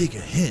how to take a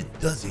hint,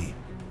 does he?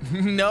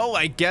 No,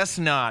 I guess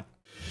not.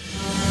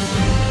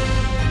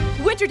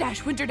 Winter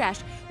Dash,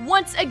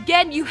 once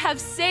again you have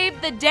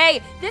saved the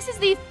day. This is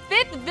the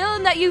 5th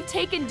villain that you've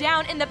taken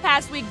down in the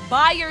past week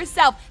by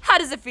yourself. How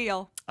does it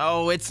feel?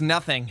 Oh, it's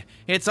nothing.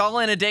 It's all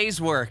in a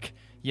day's work.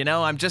 You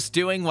know, I'm just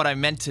doing what I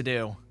meant to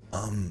do.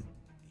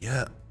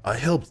 Yeah, I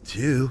helped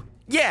too.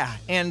 Yeah,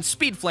 and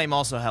Speed Flame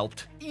also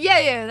helped.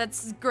 Yeah,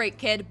 that's great,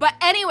 kid. But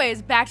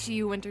anyways, back to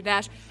you, Winter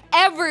Dash.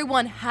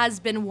 Everyone has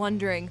been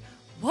wondering,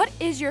 what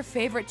is your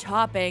favorite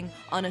topping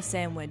on a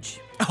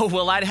sandwich? Oh,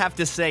 well, I'd have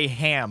to say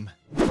ham.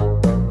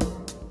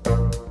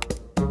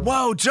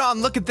 Whoa,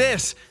 John, look at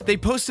this. They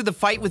posted the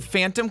fight with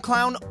Phantom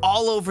Clown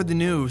all over the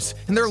news,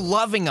 and they're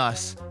loving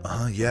us.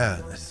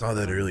 Yeah, I saw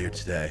that earlier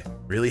today.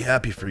 Really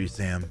happy for you,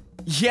 Sam.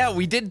 Yeah,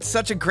 we did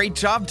such a great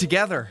job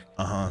together.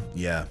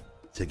 Yeah,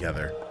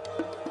 together.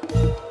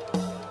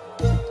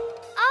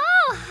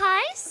 Oh,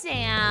 hi,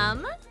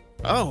 Sam.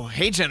 Oh,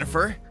 hey,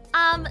 Jennifer.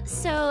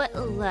 So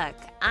look,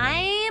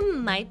 I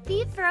might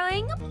be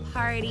throwing a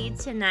party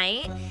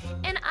tonight,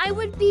 and I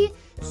would be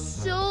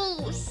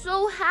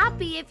so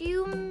happy if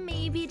you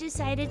maybe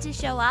decided to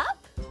show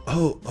up.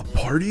 Oh, a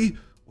party?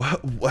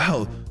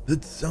 Wow,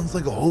 that sounds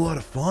like a whole lot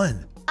of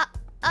fun.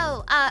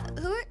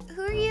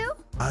 Who are you?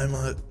 I'm,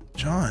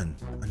 John.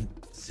 I'm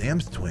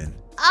Sam's twin.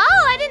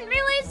 Oh, I didn't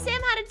realize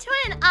Sam had a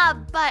twin.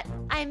 But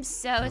I'm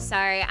so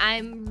sorry.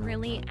 I'm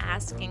really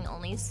asking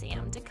only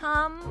Sam to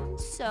come,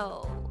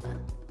 so...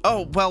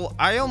 Oh, well,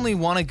 I only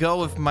want to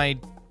go if my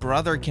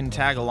brother can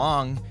tag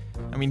along.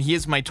 I mean, he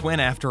is my twin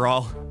after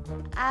all.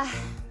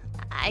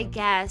 I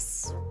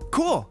guess.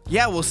 Cool.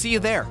 Yeah, we'll see you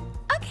there.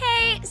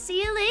 Okay,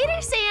 see you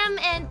later, Sam,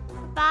 and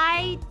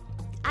bye.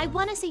 I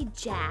want to say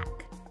Jack.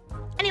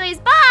 Anyways,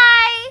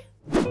 bye!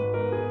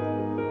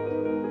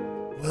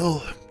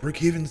 Well,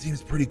 Brookhaven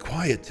seems pretty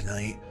quiet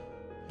tonight.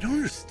 I don't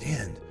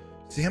understand.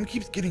 Sam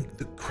keeps getting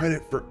the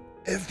credit for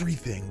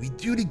everything we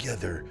do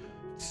together.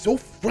 It's so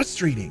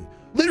frustrating.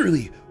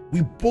 Literally,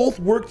 we both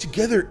work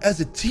together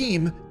as a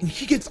team, and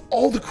he gets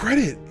all the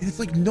credit. And it's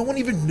like no one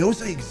even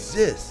knows I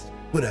exist.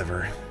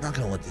 Whatever, I'm not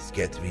gonna let this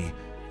get to me.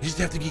 You just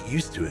have to get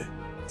used to it.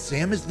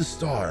 Sam is the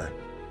star.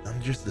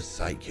 I'm just the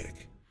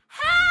sidekick.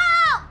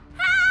 Help!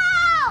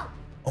 Help!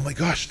 Oh my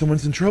gosh,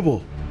 someone's in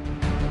trouble.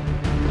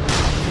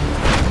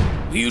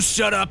 Will you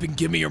shut up and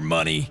give me your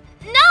money?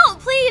 No,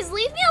 please,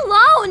 leave me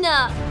alone!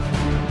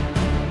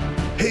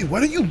 Hey,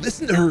 why don't you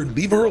listen to her and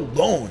leave her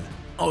alone?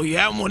 Oh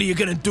yeah, and what are you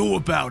gonna do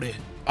about it?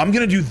 I'm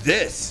gonna do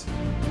this.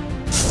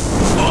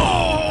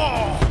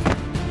 Oh!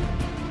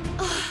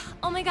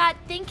 Oh my god,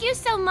 thank you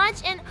so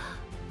much, and...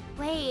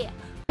 Wait,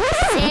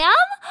 Sam?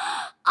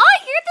 Oh,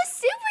 you're the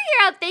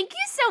superhero! Thank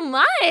you so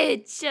much!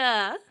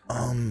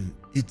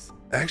 It's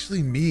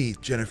actually me,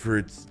 Jennifer.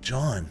 It's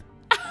John.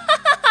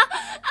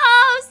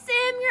 Oh,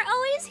 Sam, you're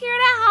always here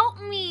to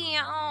help me.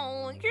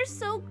 Oh, you're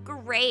so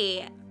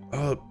great.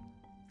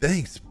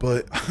 Thanks,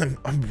 but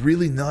I'm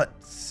really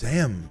not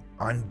Sam.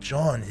 I'm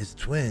John, his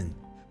twin.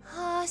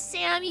 Oh,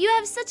 Sam, you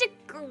have such a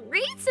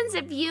great sense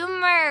of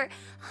humor.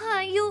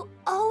 You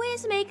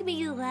always make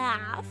me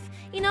laugh.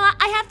 You know,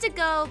 I have to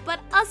go, but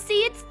I'll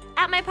see you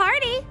at my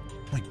party.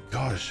 Oh my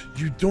gosh,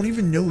 you don't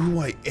even know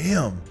who I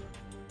am.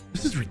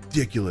 This is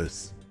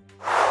ridiculous.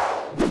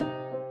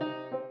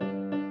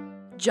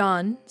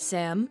 John,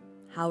 Sam,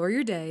 how are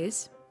your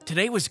days?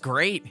 Today was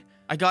great.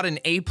 I got an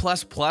A++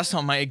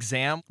 on my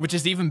exam, which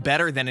is even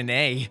better than an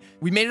A.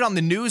 We made it on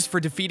the news for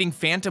defeating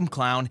Phantom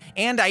Clown,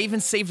 and I even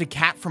saved a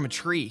cat from a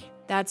tree.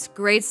 That's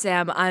great,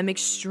 Sam. I'm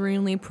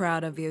extremely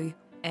proud of you.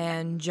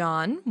 And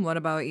John, what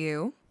about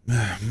you?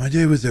 My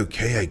day was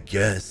okay, I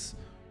guess.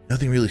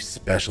 Nothing really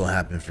special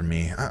happened for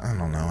me. I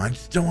don't know. I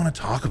just don't want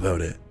to talk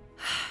about it.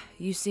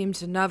 You seem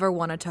to never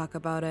want to talk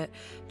about it.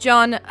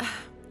 John,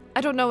 I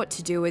don't know what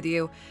to do with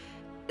you.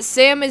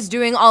 Sam is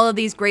doing all of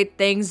these great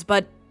things,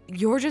 but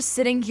you're just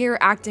sitting here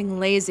acting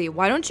lazy.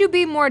 Why don't you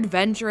be more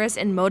adventurous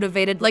and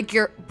motivated like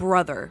your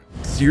brother?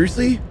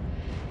 Seriously?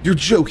 You're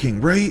joking,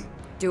 right?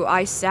 Do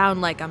I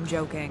sound like I'm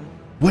joking?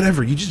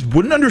 Whatever, you just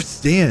wouldn't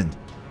understand.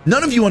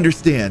 None of you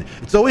understand.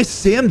 It's always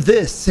Sam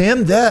this,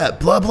 Sam that,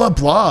 blah, blah,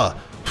 blah.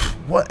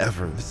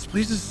 Whatever, this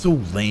place is so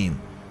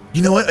lame.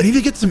 You know what? I need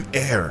to get some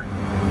air.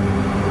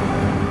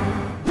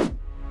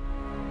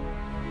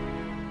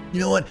 You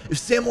know what? If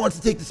Sam wants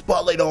to take the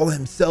spotlight all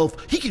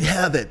himself, he can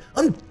have it.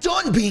 I'm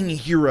done being a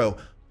hero.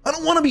 I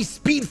don't want to be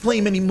Speed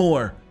Flame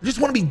anymore. I just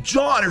want to be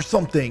John or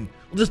something.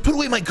 I'll just put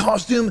away my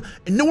costume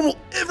and no one will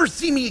ever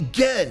see me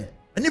again.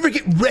 I never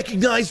get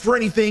recognized for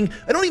anything.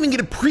 I don't even get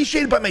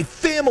appreciated by my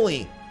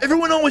family.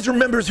 Everyone always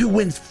remembers who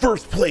wins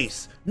first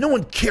place. No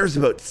one cares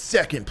about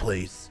second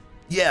place.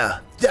 Yeah,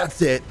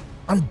 that's it.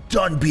 I'm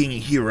done being a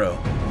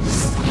hero.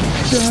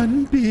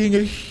 Done being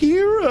a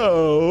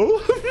hero.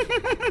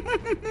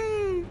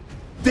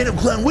 Venom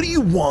Clown, what do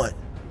you want?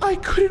 I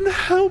couldn't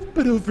help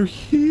but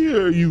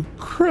overhear you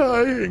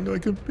crying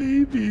like a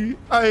baby.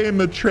 I am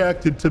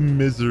attracted to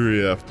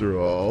misery after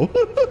all.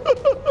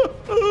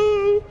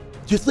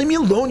 Just leave me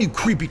alone, you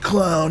creepy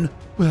clown.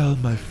 Well,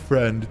 my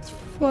friend, it's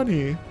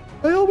funny.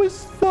 I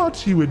always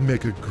thought you would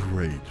make a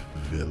great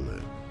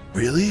villain.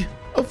 Really?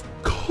 Of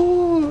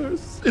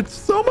course. It's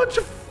so much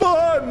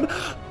fun.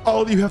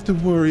 All you have to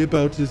worry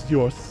about is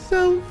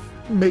yourself,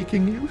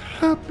 making you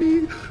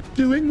happy,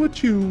 doing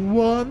what you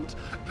want.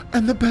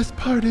 And the best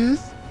part is,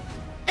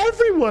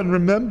 everyone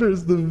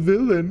remembers the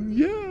villain,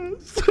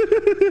 yes.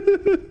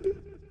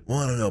 Well,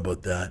 I don't know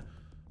about that.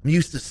 I'm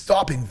used to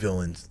stopping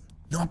villains,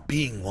 not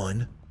being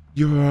one.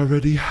 You're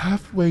already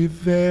halfway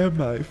there,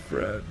 my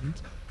friend.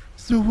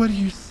 So what do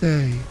you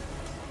say?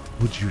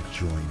 Would you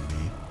join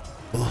me?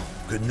 Well,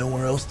 I've got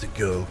nowhere else to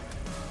go.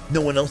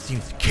 No one else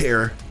seems to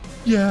care.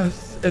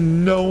 Yes,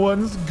 and no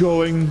one's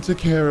going to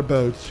care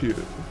about you.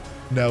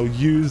 Now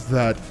use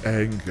that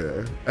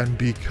anger and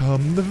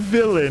become the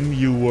villain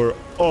you were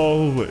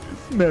always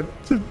meant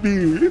to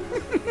be.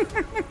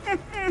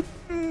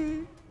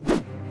 I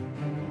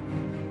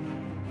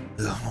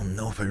don't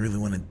know if I really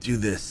want to do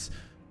this.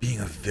 Being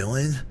a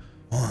villain?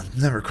 Well, it's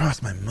never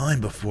crossed my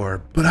mind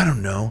before, but I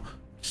don't know.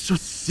 I'm so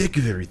sick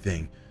of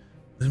everything.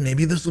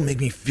 Maybe this will make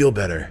me feel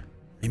better.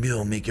 Maybe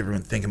it'll make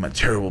everyone think I'm a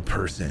terrible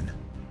person.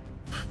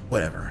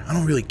 Whatever, I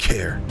don't really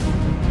care.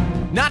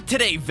 Not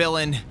today,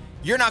 villain.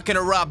 You're not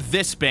gonna rob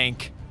this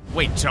bank.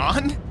 Wait,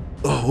 John?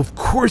 Oh, of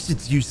course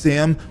it's you,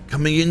 Sam.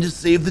 Coming in to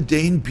save the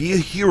day and be a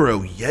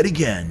hero yet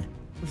again.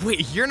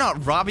 Wait, you're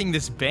not robbing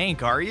this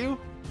bank, are you?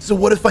 So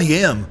what if I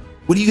am?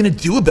 What are you gonna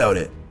do about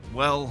it?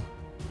 Well,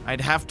 I'd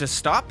have to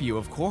stop you,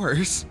 of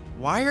course.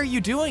 Why are you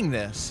doing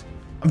this?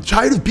 I'm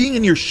tired of being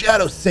in your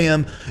shadow,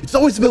 Sam. It's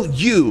always about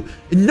you,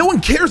 and no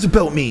one cares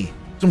about me.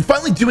 So I'm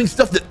finally doing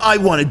stuff that I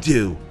want to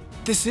do.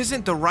 This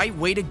isn't the right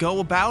way to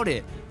go about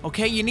it,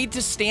 okay? You need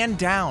to stand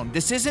down.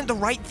 This isn't the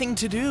right thing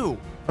to do.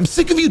 I'm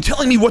sick of you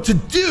telling me what to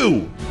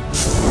do.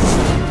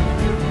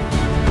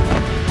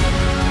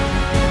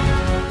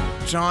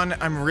 John,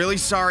 I'm really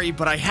sorry,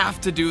 but I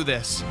have to do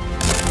this.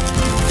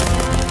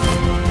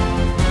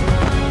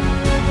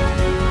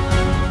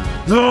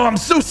 Oh, I'm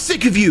so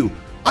sick of you.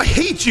 I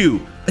hate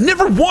you. I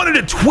never wanted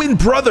a twin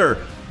brother.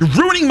 You're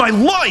ruining my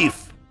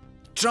life.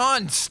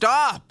 John,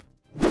 stop.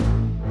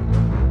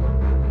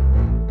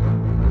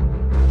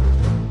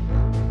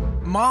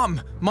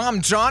 Mom,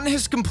 John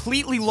has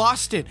completely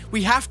lost it.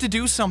 We have to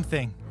do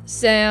something.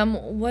 Sam,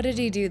 what did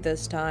he do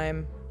this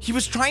time? He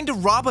was trying to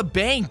rob a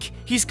bank.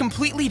 He's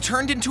completely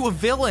turned into a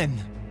villain.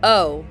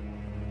 Oh,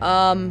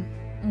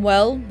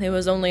 well, it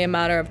was only a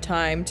matter of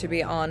time, to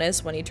be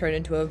honest, when he turned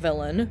into a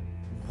villain.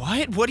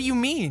 What? What do you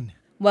mean?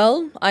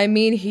 Well, I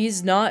mean,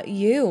 he's not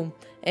you,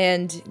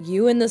 and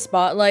you in the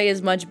spotlight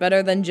is much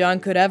better than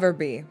John could ever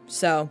be,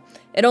 so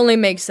it only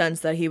makes sense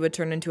that he would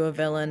turn into a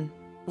villain.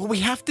 Well, we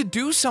have to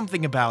do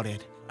something about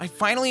it. I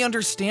finally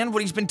understand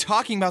what he's been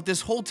talking about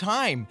this whole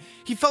time.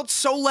 He felt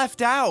so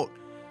left out.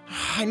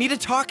 I need to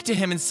talk to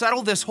him and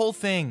settle this whole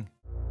thing.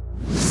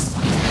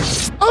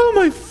 Oh,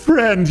 my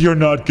friend, you're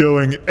not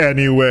going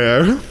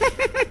anywhere.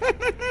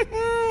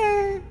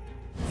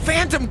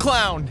 Phantom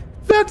Clown!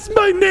 That's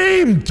my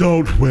name!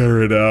 Don't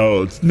wear it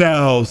out.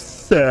 Now,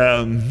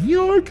 Sam,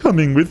 you're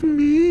coming with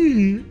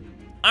me.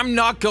 I'm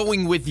not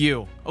going with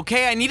you,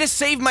 okay? I need to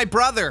save my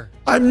brother.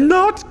 I'm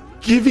not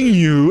giving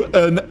you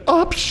an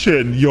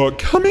option. You're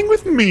coming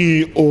with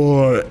me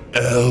or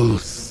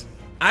else.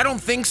 I don't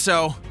think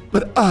so.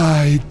 But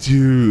I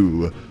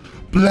do.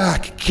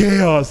 Black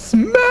Chaos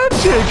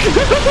Magic!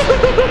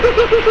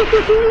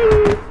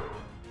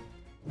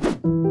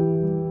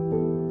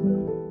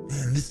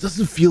 Man, this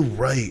doesn't feel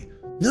right.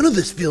 None of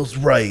this feels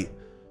right.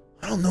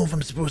 I don't know if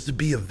I'm supposed to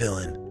be a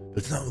villain,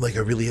 but it's not like I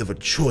really have a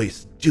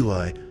choice, do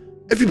I?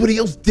 Everybody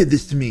else did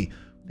this to me.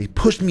 They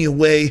pushed me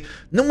away.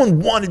 No one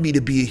wanted me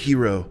to be a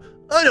hero.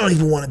 I don't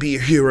even want to be a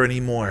hero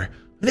anymore.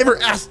 I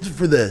never asked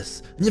for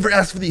this. I never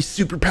asked for these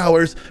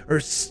superpowers or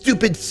a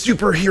stupid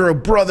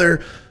superhero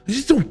brother. I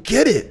just don't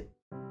get it.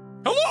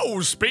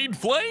 Hello, Speed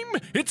Flame.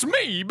 It's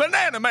me,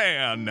 Banana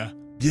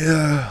Man.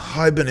 Yeah,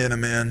 hi, Banana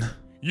Man.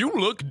 You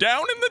look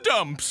down in the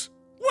dumps.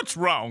 What's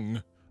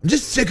wrong? I'm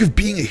just sick of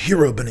being a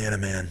hero, Banana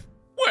Man.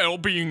 Well,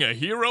 being a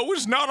hero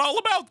is not all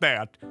about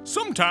that.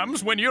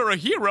 Sometimes when you're a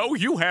hero,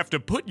 you have to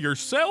put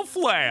yourself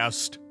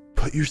last.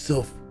 Put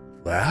yourself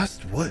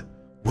last? What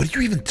are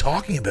you even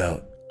talking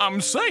about?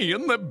 I'm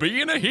saying that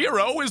being a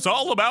hero is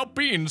all about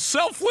being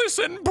selfless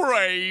and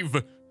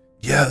brave.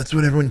 Yeah, that's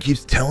what everyone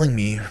keeps telling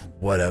me.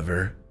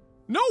 Whatever.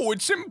 No,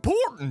 it's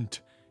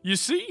important. You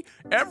see,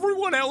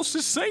 everyone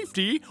else's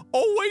safety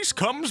always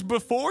comes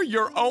before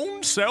your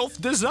own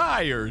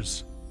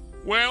self-desires.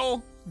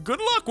 Well, good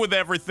luck with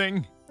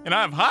everything, and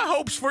I have high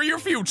hopes for your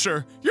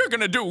future. You're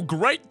gonna do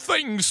great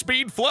things,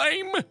 Speed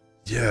Flame.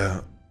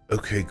 Yeah,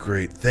 okay,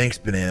 great. Thanks,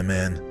 Banana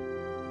Man.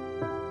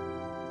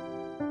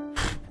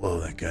 Whoa,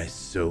 that guy's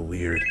so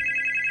weird.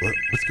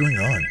 What's going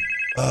on?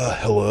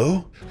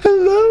 Hello?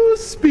 Hello,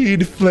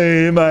 Speed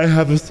Flame. I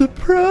have a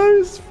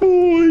surprise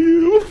for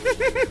you.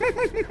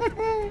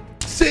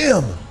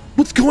 Sam!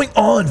 What's going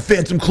on,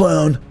 Phantom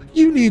Clown?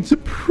 You need to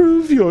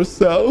prove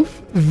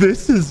yourself.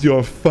 This is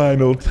your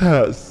final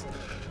test.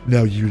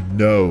 Now you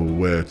know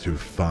where to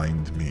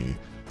find me.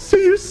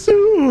 See you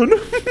soon.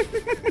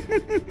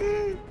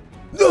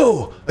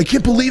 No! I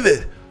can't believe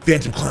it!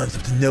 Phantom Clown's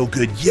up to no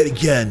good yet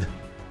again.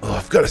 Oh,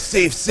 I've got to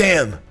save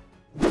Sam.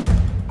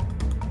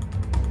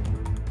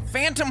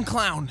 Phantom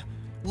Clown,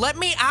 let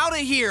me out of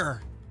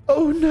here.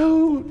 Oh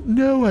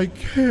no, I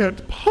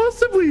can't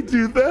possibly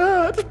do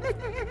that.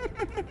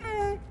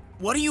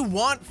 What do you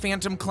want,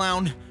 Phantom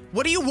Clown?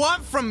 What do you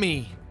want from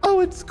me? Oh,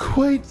 it's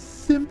quite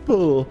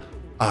simple.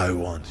 I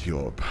want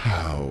your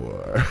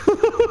power.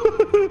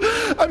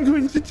 I'm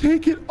going to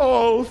take it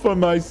all for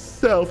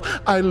myself.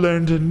 I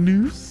learned a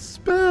new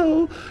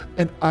spell,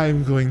 and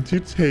I'm going to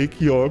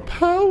take your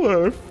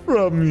power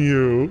from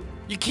you.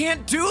 You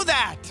can't do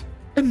that.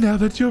 And now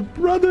that your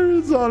brother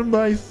is on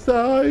my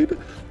side,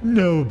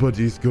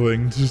 nobody's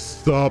going to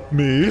stop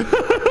me.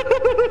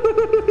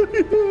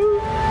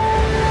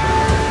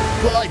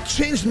 Well, I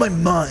changed my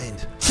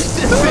mind.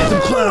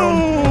 Phantom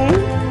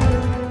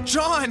Clown!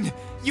 John,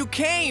 you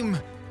came.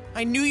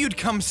 I knew you'd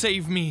come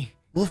save me.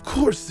 Well, of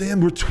course,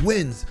 Sam. We're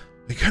twins.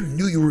 I kind of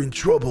knew you were in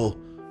trouble.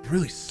 I'm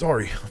really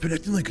sorry. I've been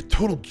acting like a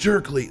total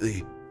jerk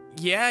lately.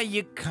 Yeah,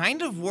 you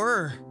kind of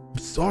were. I'm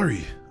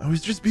sorry. I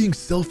was just being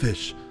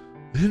selfish.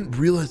 I didn't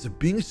realize that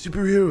being a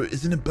superhero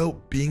isn't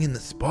about being in the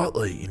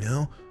spotlight, you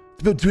know?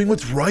 It's about doing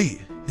what's right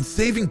and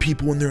saving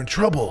people when they're in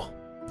trouble.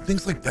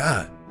 Things like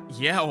that.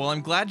 Yeah, well,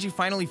 I'm glad you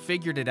finally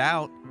figured it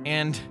out.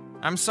 And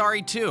I'm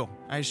sorry, too.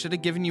 I should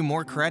have given you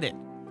more credit.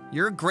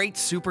 You're a great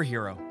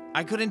superhero.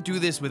 I couldn't do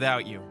this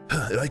without you.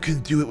 And I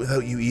couldn't do it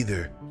without you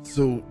either.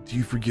 So, do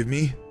you forgive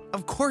me?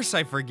 Of course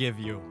I forgive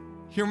you.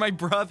 You're my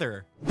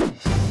brother.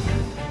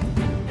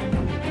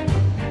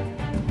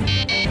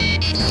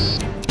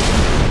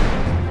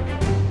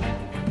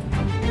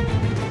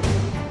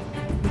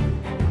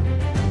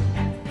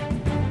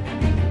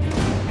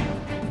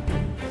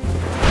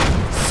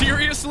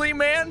 Seriously,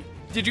 man?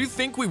 Did you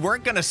think we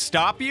weren't gonna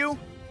stop you?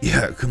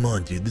 Yeah, come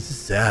on, dude. This is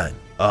sad.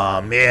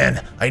 Aw,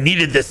 man. I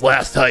needed this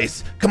last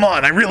heist. Come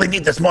on, I really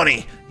need this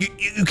money.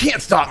 You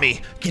can't stop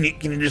me. Can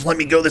you just let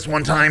me go this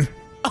one time?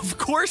 Of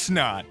course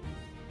not.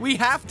 We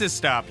have to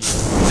stop you.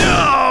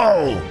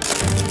 No!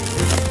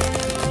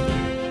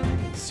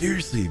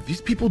 Seriously,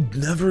 these people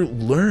never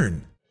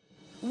learn.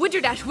 Winter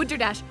Dash,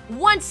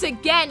 once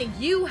again,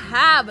 you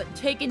have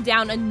taken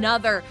down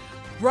another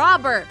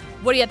robber.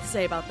 What do you have to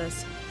say about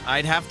this?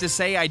 I'd have to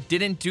say I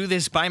didn't do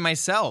this by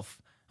myself.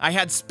 I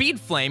had Speed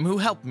Flame who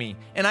helped me,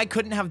 and I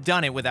couldn't have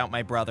done it without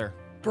my brother.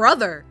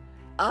 Brother?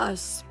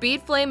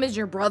 Speed Flame is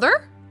your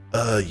brother?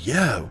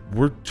 Yeah,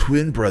 we're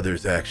twin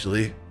brothers,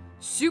 actually.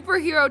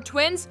 Superhero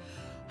twins?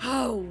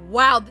 Oh,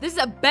 wow, this is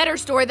a better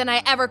story than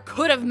I ever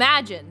could have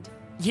imagined.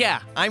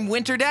 Yeah, I'm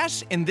Winter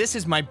Dash, and this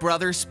is my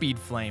brother Speed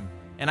Flame,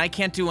 and I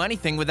can't do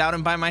anything without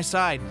him by my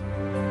side.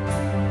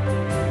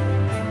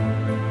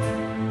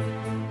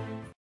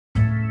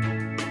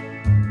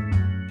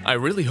 I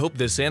really hope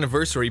this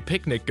anniversary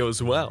picnic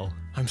goes well.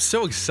 I'm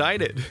so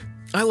excited.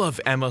 I love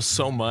Emma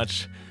so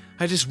much.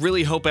 I just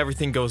really hope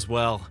everything goes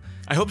well.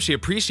 I hope she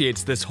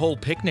appreciates this whole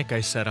picnic I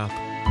set up.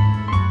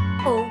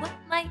 Oh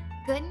my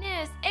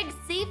goodness,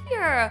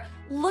 Xavier,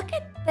 look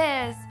at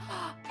this.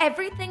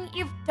 Everything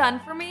you've done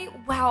for me,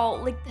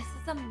 wow, like this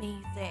is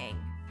amazing.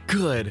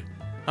 Good,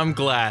 I'm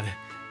glad.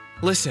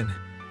 Listen,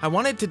 I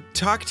wanted to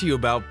talk to you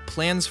about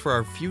plans for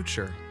our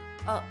future.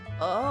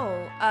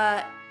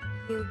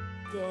 You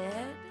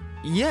did?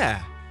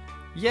 Yeah,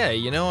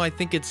 you know, I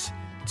think it's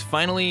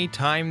finally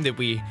time that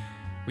we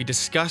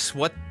discuss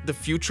what the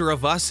future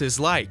of us is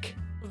like.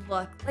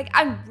 Look, like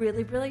I'm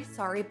really, really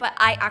sorry, but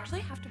I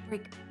actually have to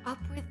break up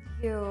with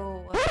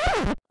you.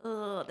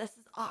 Ugh, this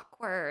is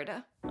awkward.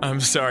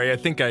 I'm sorry, I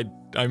think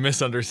I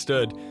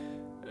misunderstood.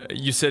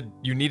 You said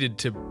you needed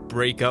to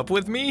break up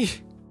with me?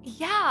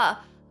 Yeah,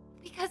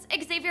 because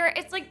Xavier,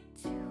 it's like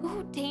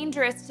too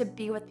dangerous to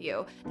be with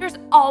you. There's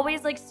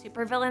always like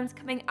supervillains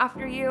coming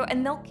after you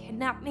and they'll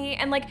kidnap me,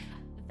 and like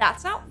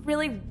that's not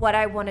really what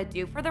I want to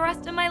do for the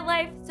rest of my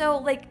life. So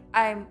like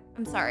I'm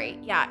sorry.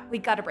 Yeah, we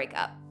gotta break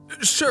up.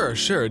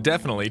 Sure,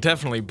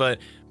 definitely, but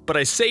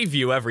I save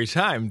you every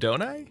time,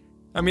 don't I?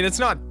 I mean, it's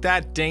not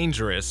that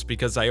dangerous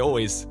because I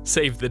always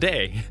save the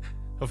day,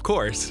 of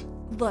course.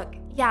 Look,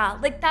 yeah,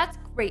 like that's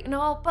great and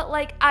all, but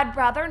like I'd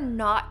rather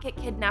not get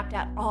kidnapped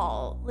at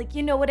all. Like,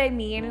 you know what I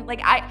mean?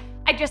 Like I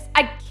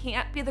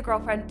can't be the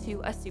girlfriend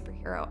to a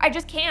superhero. I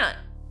just can't.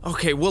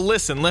 Okay, well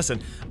listen.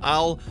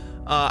 I'll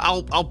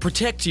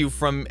protect you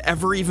from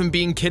ever even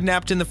being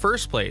kidnapped in the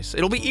first place.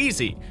 It'll be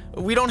easy.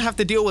 We don't have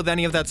to deal with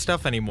any of that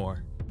stuff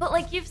anymore. But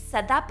like you've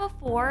said that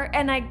before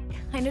and I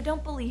kind of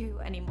don't believe you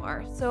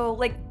anymore. So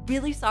like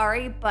really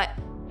sorry, but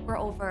we're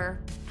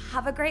over.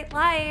 Have a great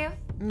life.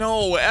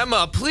 No,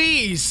 Emma,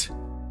 please.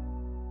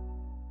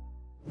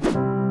 I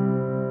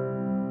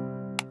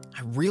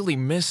really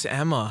miss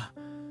Emma.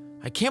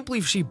 I can't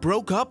believe she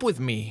broke up with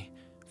me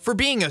for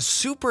being a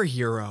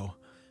superhero.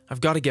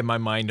 I've got to get my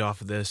mind off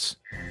of this.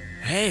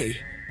 Hey,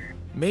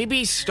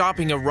 maybe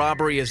stopping a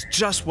robbery is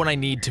just what I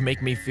need to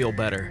make me feel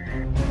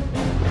better.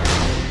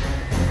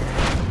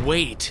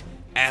 Wait,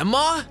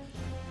 Emma?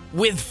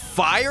 With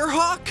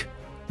Firehawk?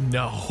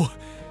 No,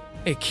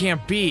 it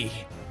can't be.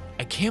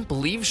 I can't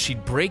believe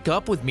she'd break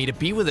up with me to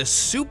be with a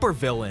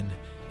supervillain.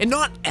 And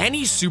not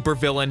any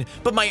supervillain,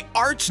 but my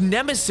arch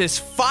nemesis,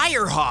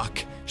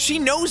 Firehawk. She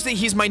knows that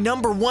he's my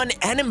 #1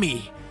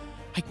 enemy.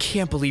 I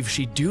can't believe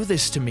she'd do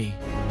this to me.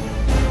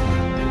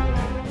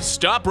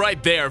 Stop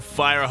right there,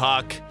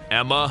 Firehawk.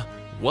 Emma,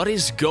 what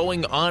is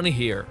going on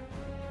here?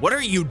 What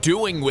are you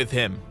doing with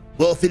him?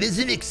 Well, if it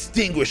isn't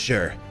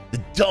Extinguisher,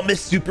 the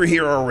dumbest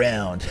superhero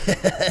around.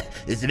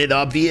 Isn't it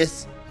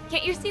obvious?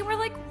 Can't you see we're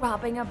like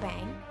robbing a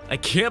bank? I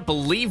can't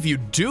believe you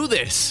do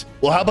this.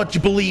 Well, how about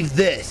you believe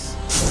this?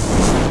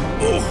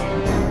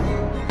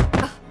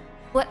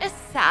 What a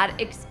sad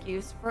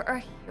excuse for a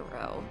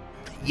hero.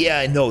 Yeah,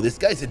 I know. This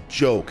guy's a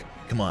joke.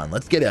 Come on,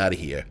 let's get out of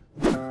here.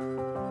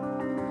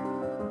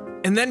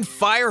 And then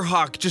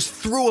Firehawk just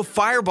threw a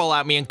fireball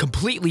at me and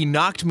completely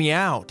knocked me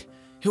out.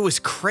 It was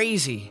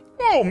crazy.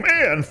 Oh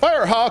man,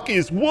 Firehawk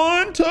is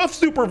one tough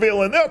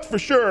supervillain, that's for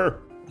sure.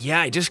 Yeah,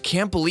 I just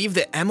can't believe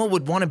that Emma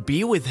would want to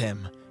be with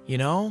him, you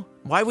know?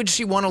 Why would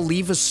she want to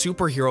leave a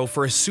superhero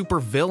for a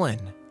supervillain?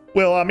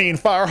 Well, I mean,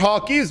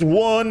 Firehawk is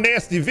one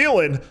nasty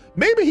villain.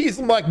 Maybe he's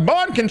like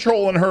mind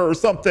controlling her or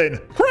something,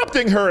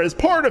 corrupting her as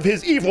part of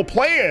his evil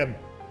plan.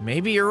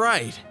 Maybe you're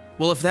right.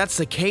 Well, if that's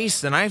the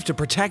case, then I have to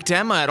protect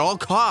Emma at all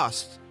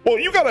costs. Well,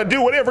 you gotta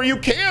do whatever you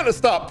can to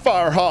stop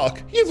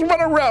Firehawk. He's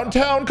running around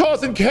town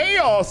causing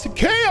chaos.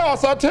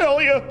 Chaos, I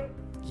tell you.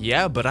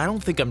 Yeah, but I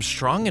don't think I'm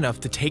strong enough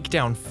to take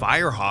down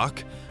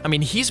Firehawk. I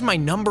mean, he's my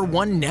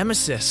 #1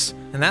 nemesis,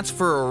 and that's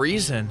for a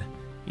reason.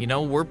 You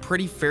know, we're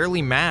pretty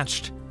fairly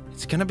matched.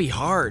 It's gonna be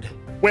hard.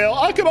 Well,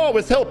 I could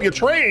always help you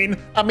train.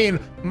 I mean,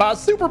 my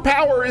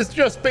superpower is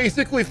just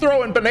basically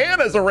throwing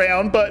bananas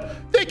around,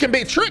 but they can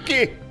be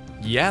tricky.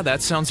 Yeah,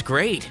 that sounds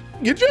great.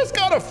 You just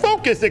gotta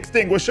focus,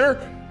 Extinguisher.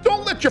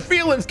 Don't let your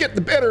feelings get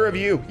the better of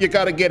you. You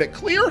gotta get a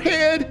clear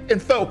head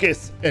and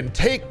focus and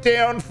take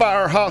down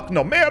Firehawk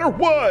no matter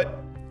what.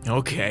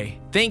 Okay,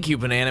 thank you,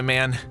 Banana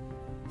Man.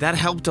 That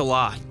helped a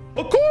lot.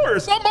 Of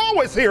course, I'm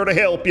always here to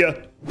help you.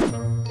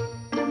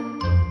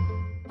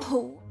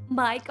 Oh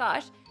my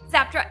gosh.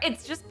 Zaptra,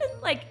 it's just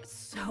been like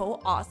so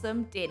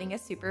awesome dating a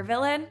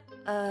supervillain.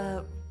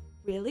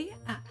 Really?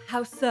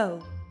 How so?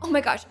 Oh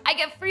my gosh, I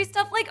get free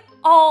stuff like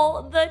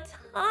all the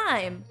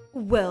time.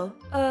 Well,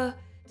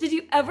 did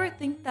you ever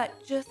think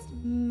that just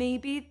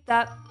maybe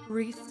that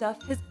free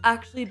stuff has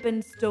actually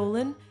been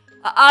stolen?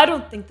 I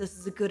don't think this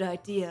is a good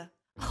idea.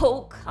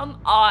 Oh, come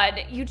on.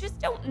 You just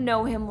don't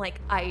know him like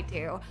I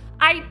do.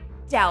 I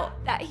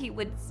doubt that he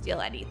would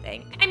steal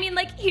anything. I mean,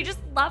 like, he just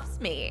loves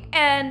me.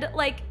 And,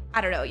 like, I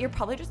don't know, you're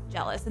probably just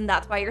jealous, and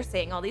that's why you're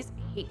saying all these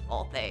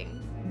hateful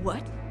things.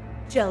 What?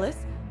 Jealous?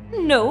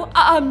 No,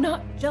 I'm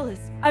not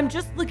jealous. I'm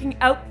just looking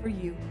out for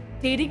you.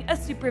 Dating a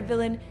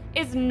supervillain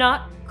is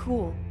not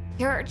cool.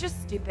 You're just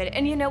stupid,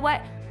 and you know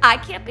what? I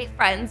can't be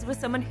friends with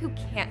someone who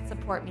can't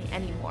support me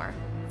anymore.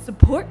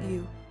 Support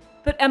you?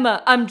 But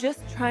Emma, I'm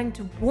just trying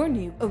to warn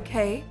you,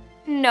 okay?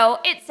 No,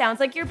 it sounds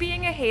like you're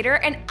being a hater,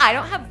 and I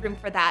don't have room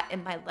for that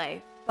in my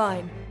life.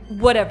 Fine,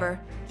 whatever.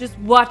 Just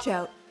watch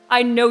out.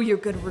 I know you're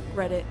gonna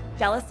regret it.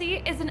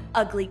 Jealousy is an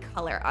ugly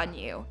color on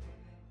you.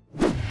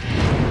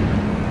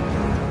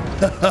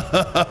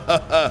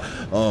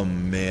 Oh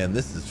man,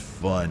 this is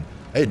fun.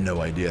 I had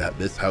no idea how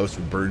this house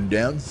would burn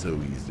down so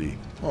easy.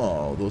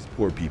 Oh, those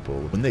poor people.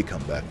 When they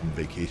come back from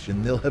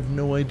vacation, they'll have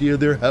no idea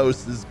their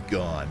house is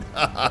gone.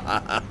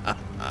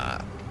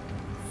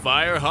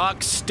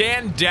 Firehawk,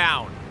 stand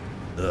down.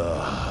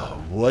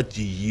 What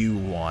do you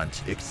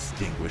want,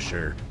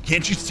 Extinguisher?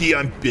 Can't you see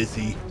I'm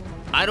busy?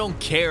 I don't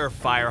care,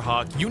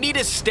 Firehawk. You need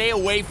to stay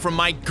away from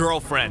my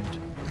girlfriend.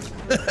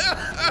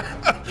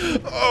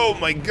 Oh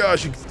my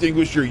gosh,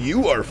 Extinguisher,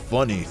 you are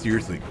funny.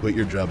 Seriously, quit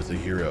your job as a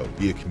hero.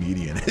 Be a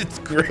comedian. It's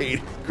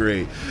great. It's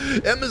great.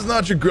 Emma's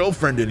not your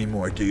girlfriend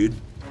anymore, dude.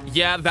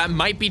 Yeah, that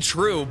might be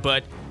true,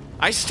 but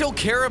I still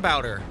care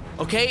about her,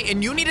 okay?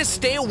 And you need to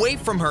stay away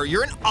from her.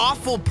 You're an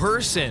awful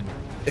person.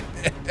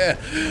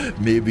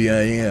 Maybe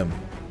I am.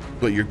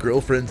 But your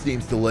girlfriend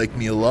seems to like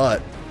me a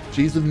lot.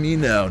 She's with me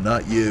now,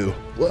 not you.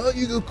 Well,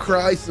 you go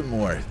cry some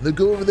more. Now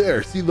go over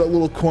there. See that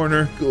little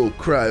corner? Go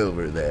cry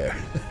over there.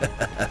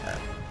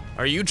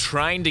 Are you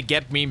trying to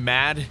get me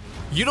mad?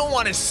 You don't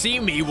want to see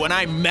me when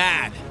I'm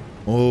mad.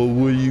 Oh,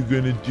 what are you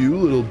gonna do,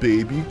 little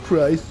baby?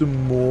 Cry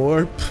some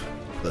more? Pfft,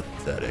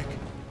 pathetic.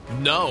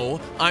 No,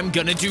 I'm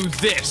gonna do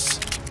this.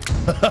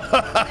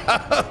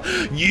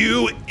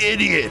 You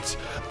idiot!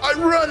 I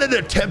run at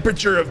a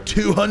temperature of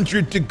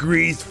 200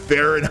 degrees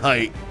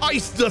Fahrenheit.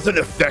 Ice doesn't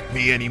affect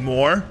me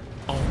anymore.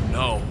 Oh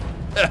no.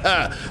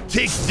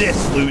 Take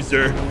this,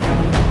 loser.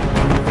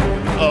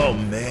 Oh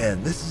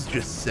man, this is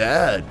just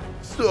sad.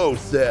 So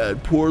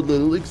sad. Poor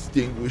little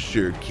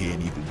Extinguisher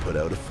can't even put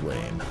out a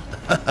flame.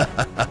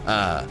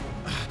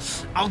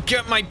 I'll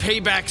get my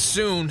payback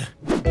soon.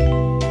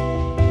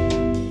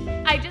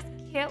 I just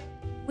can't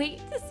wait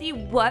to see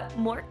what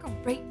more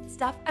great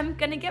stuff I'm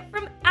gonna get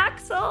from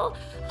Axel.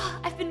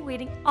 I've been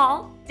waiting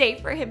all day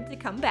for him to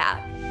come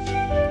back.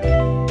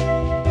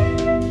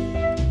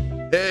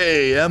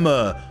 Hey,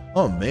 Emma.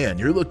 Oh man,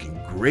 you're looking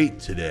great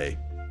today.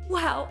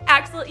 Wow,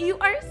 Axel, you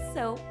are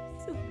so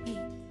sweet.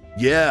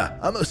 Yeah,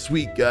 I'm a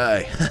sweet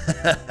guy.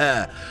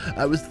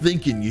 I was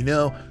thinking,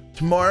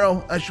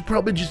 tomorrow I should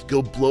probably just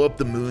go blow up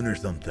the moon or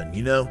something,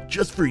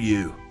 just for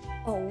you.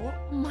 Oh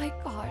my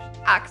gosh,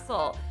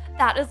 Axel.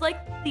 That is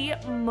like the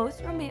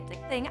most romantic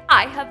thing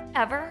I have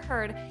ever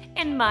heard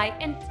in my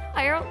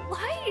entire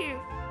life.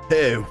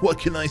 Hey, what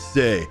can I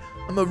say?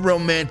 I'm a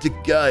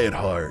romantic guy at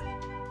heart.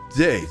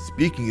 Say,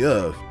 speaking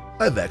of,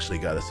 I've actually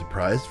got a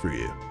surprise for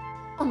you.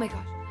 Oh my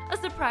gosh, a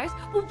surprise?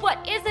 What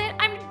is it?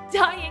 I'm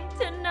dying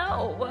to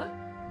know.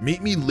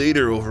 Meet me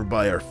later over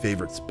by our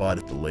favorite spot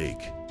at the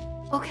lake.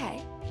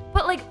 Okay,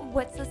 but like,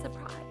 what's the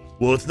surprise?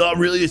 Well, it's not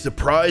really a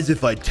surprise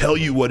if I tell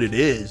you what it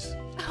is.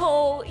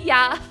 Oh,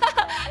 yeah.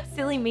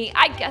 Silly me.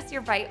 I guess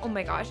you're right. Oh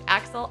my gosh,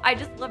 Axel, I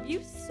just love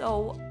you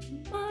so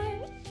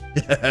much.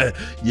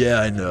 Yeah,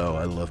 I know.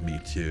 I love me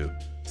too.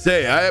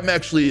 Say, I am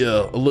actually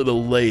a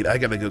little late. I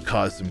gotta go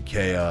cause some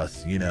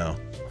chaos,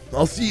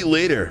 I'll see you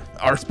later.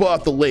 Our spot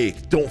at the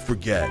lake. Don't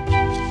forget.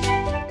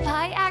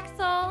 Bye,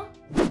 Axel.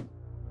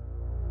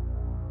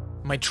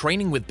 My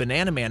training with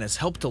Banana Man has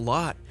helped a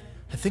lot.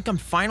 I think I'm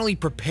finally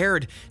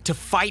prepared to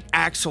fight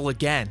Axel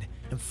again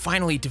and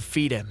finally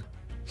defeat him.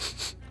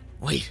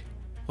 Wait,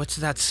 what's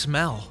that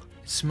smell?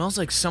 It smells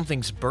like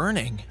something's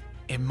burning.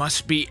 It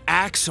must be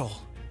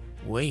Axel.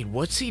 Wait,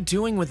 what's he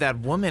doing with that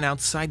woman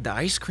outside the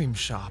ice cream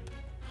shop?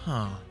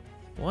 Huh,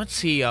 what's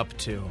he up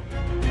to?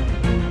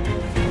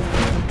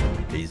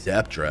 Hey,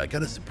 Zaptra, I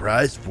got a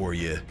surprise for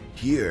you.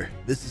 Here,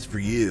 this is for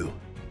you.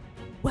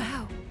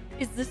 Wow,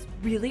 is this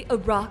really a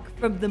rock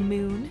from the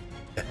moon?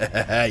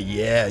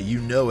 Yeah, you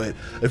know it.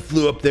 I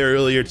flew up there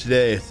earlier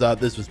today. I thought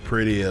this was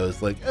pretty. I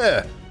was like,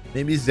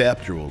 maybe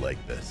Zaptra will like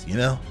this,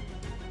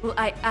 Well,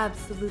 I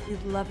absolutely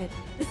love it.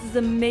 This is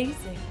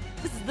amazing.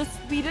 This is the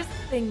sweetest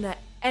thing that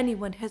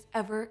anyone has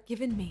ever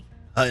given me.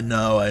 I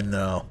know.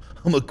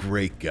 I'm a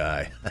great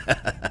guy.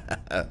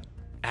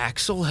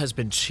 Axel has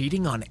been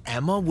cheating on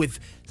Emma with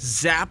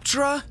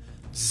Zaptra?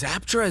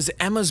 Zaptra is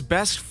Emma's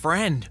best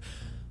friend.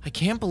 I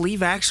can't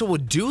believe Axel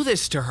would do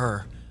this to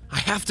her. I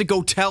have to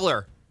go tell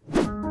her.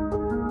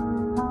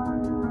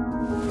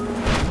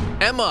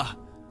 Emma!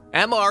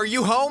 Emma, are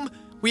you home?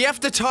 We have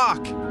to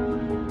talk.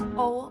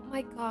 Oh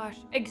my gosh,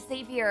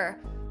 Xavier.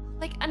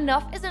 Like,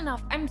 enough is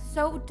enough. I'm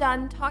so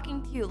done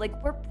talking to you.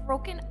 Like, we're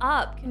broken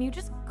up. Can you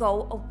just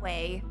go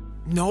away?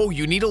 No,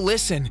 you need to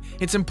listen.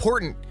 It's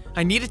important.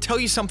 I need to tell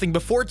you something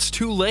before it's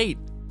too late.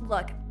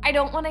 Look, I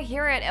don't want to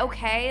hear it,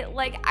 okay?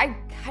 Like, I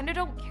kind of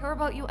don't care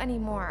about you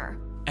anymore.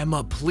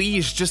 Emma,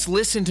 please, just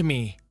listen to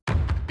me.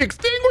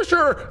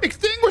 Extinguisher!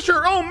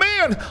 Extinguisher! Oh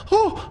man!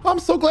 Oh, I'm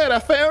so glad I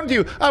found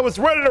you. I was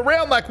running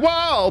around like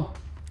wild.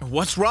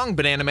 What's wrong,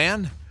 Banana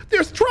Man?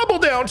 There's trouble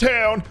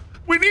downtown.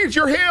 We need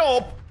your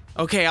help.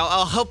 Okay,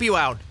 I'll help you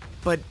out.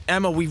 But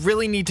Emma, we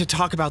really need to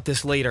talk about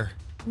this later.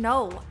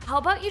 No, how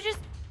about you just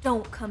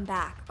don't come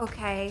back,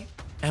 okay?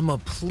 Emma,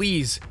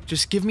 please,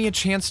 just give me a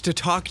chance to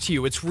talk to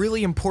you. It's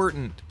really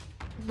important.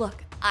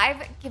 Look,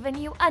 I've given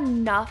you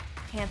enough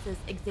chances,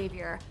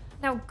 Xavier.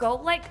 Now go,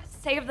 like,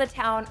 save the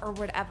town or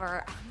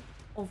whatever. I'm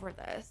over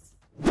this.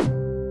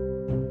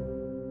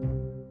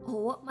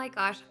 Oh my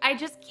gosh, I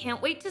just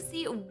can't wait to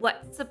see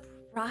what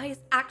surprise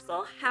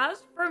Axel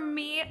has for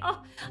me.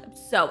 Oh, I'm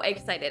so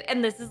excited.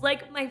 And this is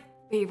like my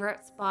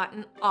favorite spot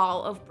in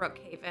all of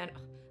Brookhaven.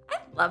 I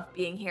love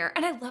being here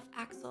and I love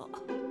Axel.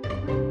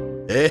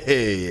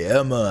 Hey,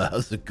 Emma,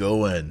 how's it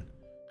going?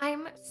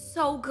 I'm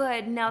so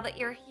good now that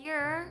you're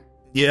here.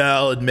 Yeah,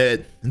 I'll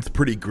admit, it's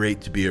pretty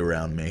great to be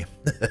around me.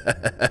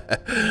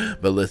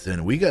 But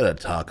listen, we gotta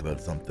talk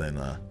about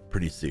something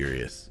pretty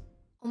serious.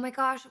 Oh my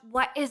gosh,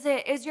 what is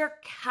it? Is your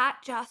cat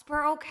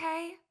Jasper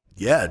okay?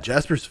 Yeah,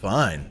 Jasper's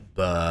fine,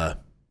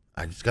 but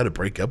I just gotta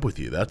break up with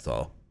you, that's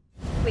all.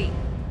 Wait,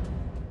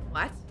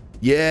 what?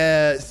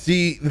 Yeah,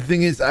 see, the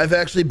thing is, I've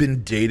actually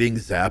been dating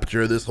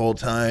Zaptra this whole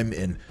time,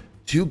 and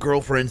 2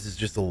 girlfriends is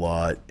just a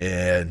lot,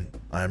 and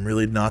I'm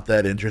really not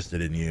that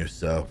interested in you,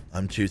 so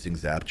I'm choosing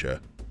Zaptra.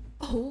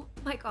 Oh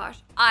my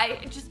gosh, I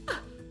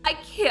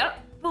can't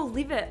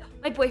believe it.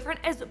 My boyfriend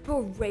is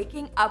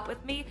breaking up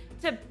with me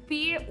to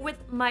be with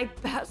my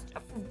best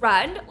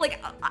friend.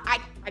 Like, I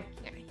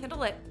can't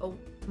handle it. Oh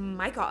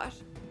my gosh.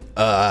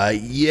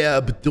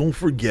 Yeah, but don't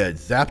forget,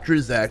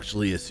 Zaptra's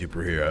actually a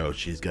superhero.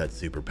 She's got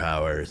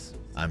superpowers.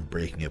 I'm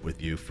breaking it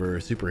with you for a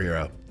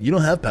superhero. You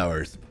don't have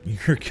powers.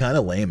 You're kind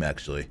of lame,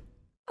 actually.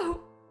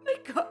 Oh my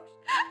gosh,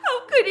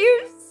 how could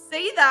you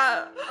say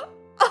that?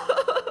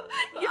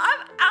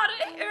 I'm out of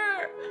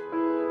here.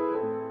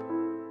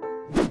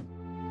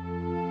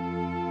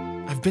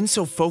 I've been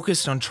so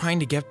focused on trying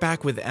to get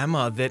back with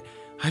Emma that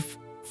I've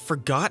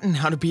forgotten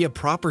how to be a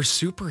proper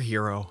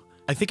superhero.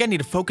 I think I need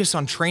to focus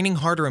on training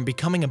harder and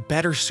becoming a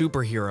better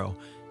superhero.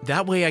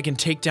 That way I can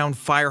take down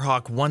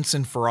Firehawk once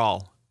and for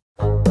all.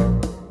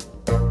 Oh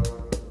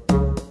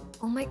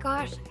my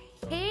gosh,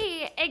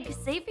 hey,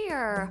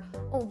 Xavier.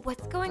 Oh,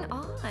 what's going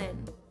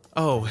on?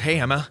 Oh, hey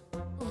Emma.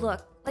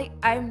 Look, like,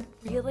 I'm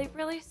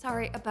really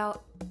sorry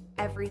about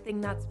everything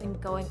that's been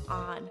going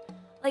on.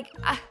 Like,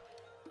 I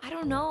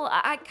don't know,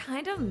 I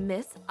kind of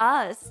miss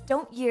us,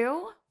 don't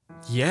you?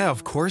 Yeah,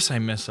 of course I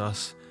miss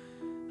us.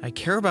 I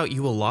care about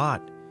you a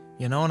lot,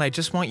 you know, and I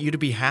just want you to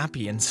be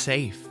happy and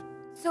safe.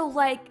 So,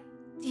 like,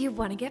 do you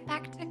want to get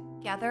back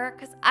together?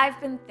 Because I've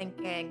been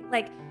thinking,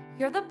 like,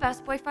 you're the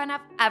best boyfriend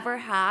I've ever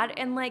had,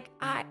 and, like,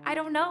 I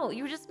don't know,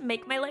 you just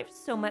make my life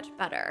so much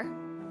better.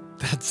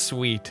 That's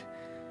sweet.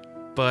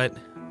 But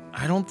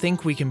I don't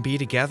think we can be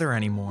together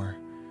anymore.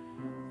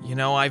 You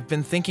know, I've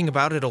been thinking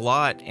about it a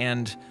lot,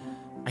 and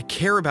I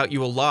care about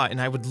you a lot,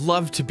 and I would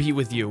love to be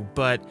with you,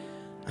 but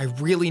I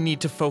really need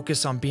to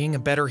focus on being a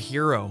better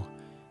hero.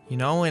 You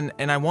know,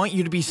 and I want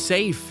you to be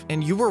safe,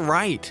 and you were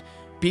right.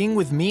 Being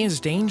with me is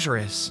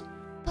dangerous.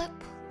 But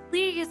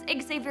please,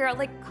 Xavier,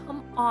 like,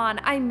 come on.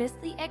 I miss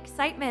the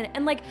excitement,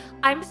 and, like,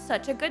 I'm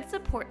such a good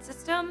support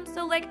system,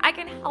 so, like, I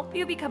can help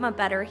you become a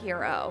better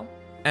hero.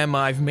 Emma,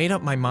 I've made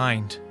up my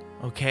mind,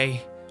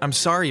 okay? I'm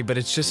sorry, but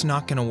it's just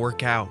not gonna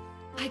work out.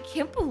 I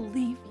can't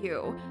believe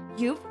you.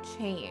 You've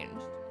changed.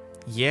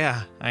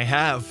 Yeah, I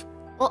have.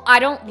 Well, I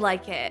don't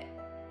like it.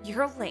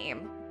 You're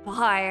lame.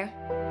 Bye.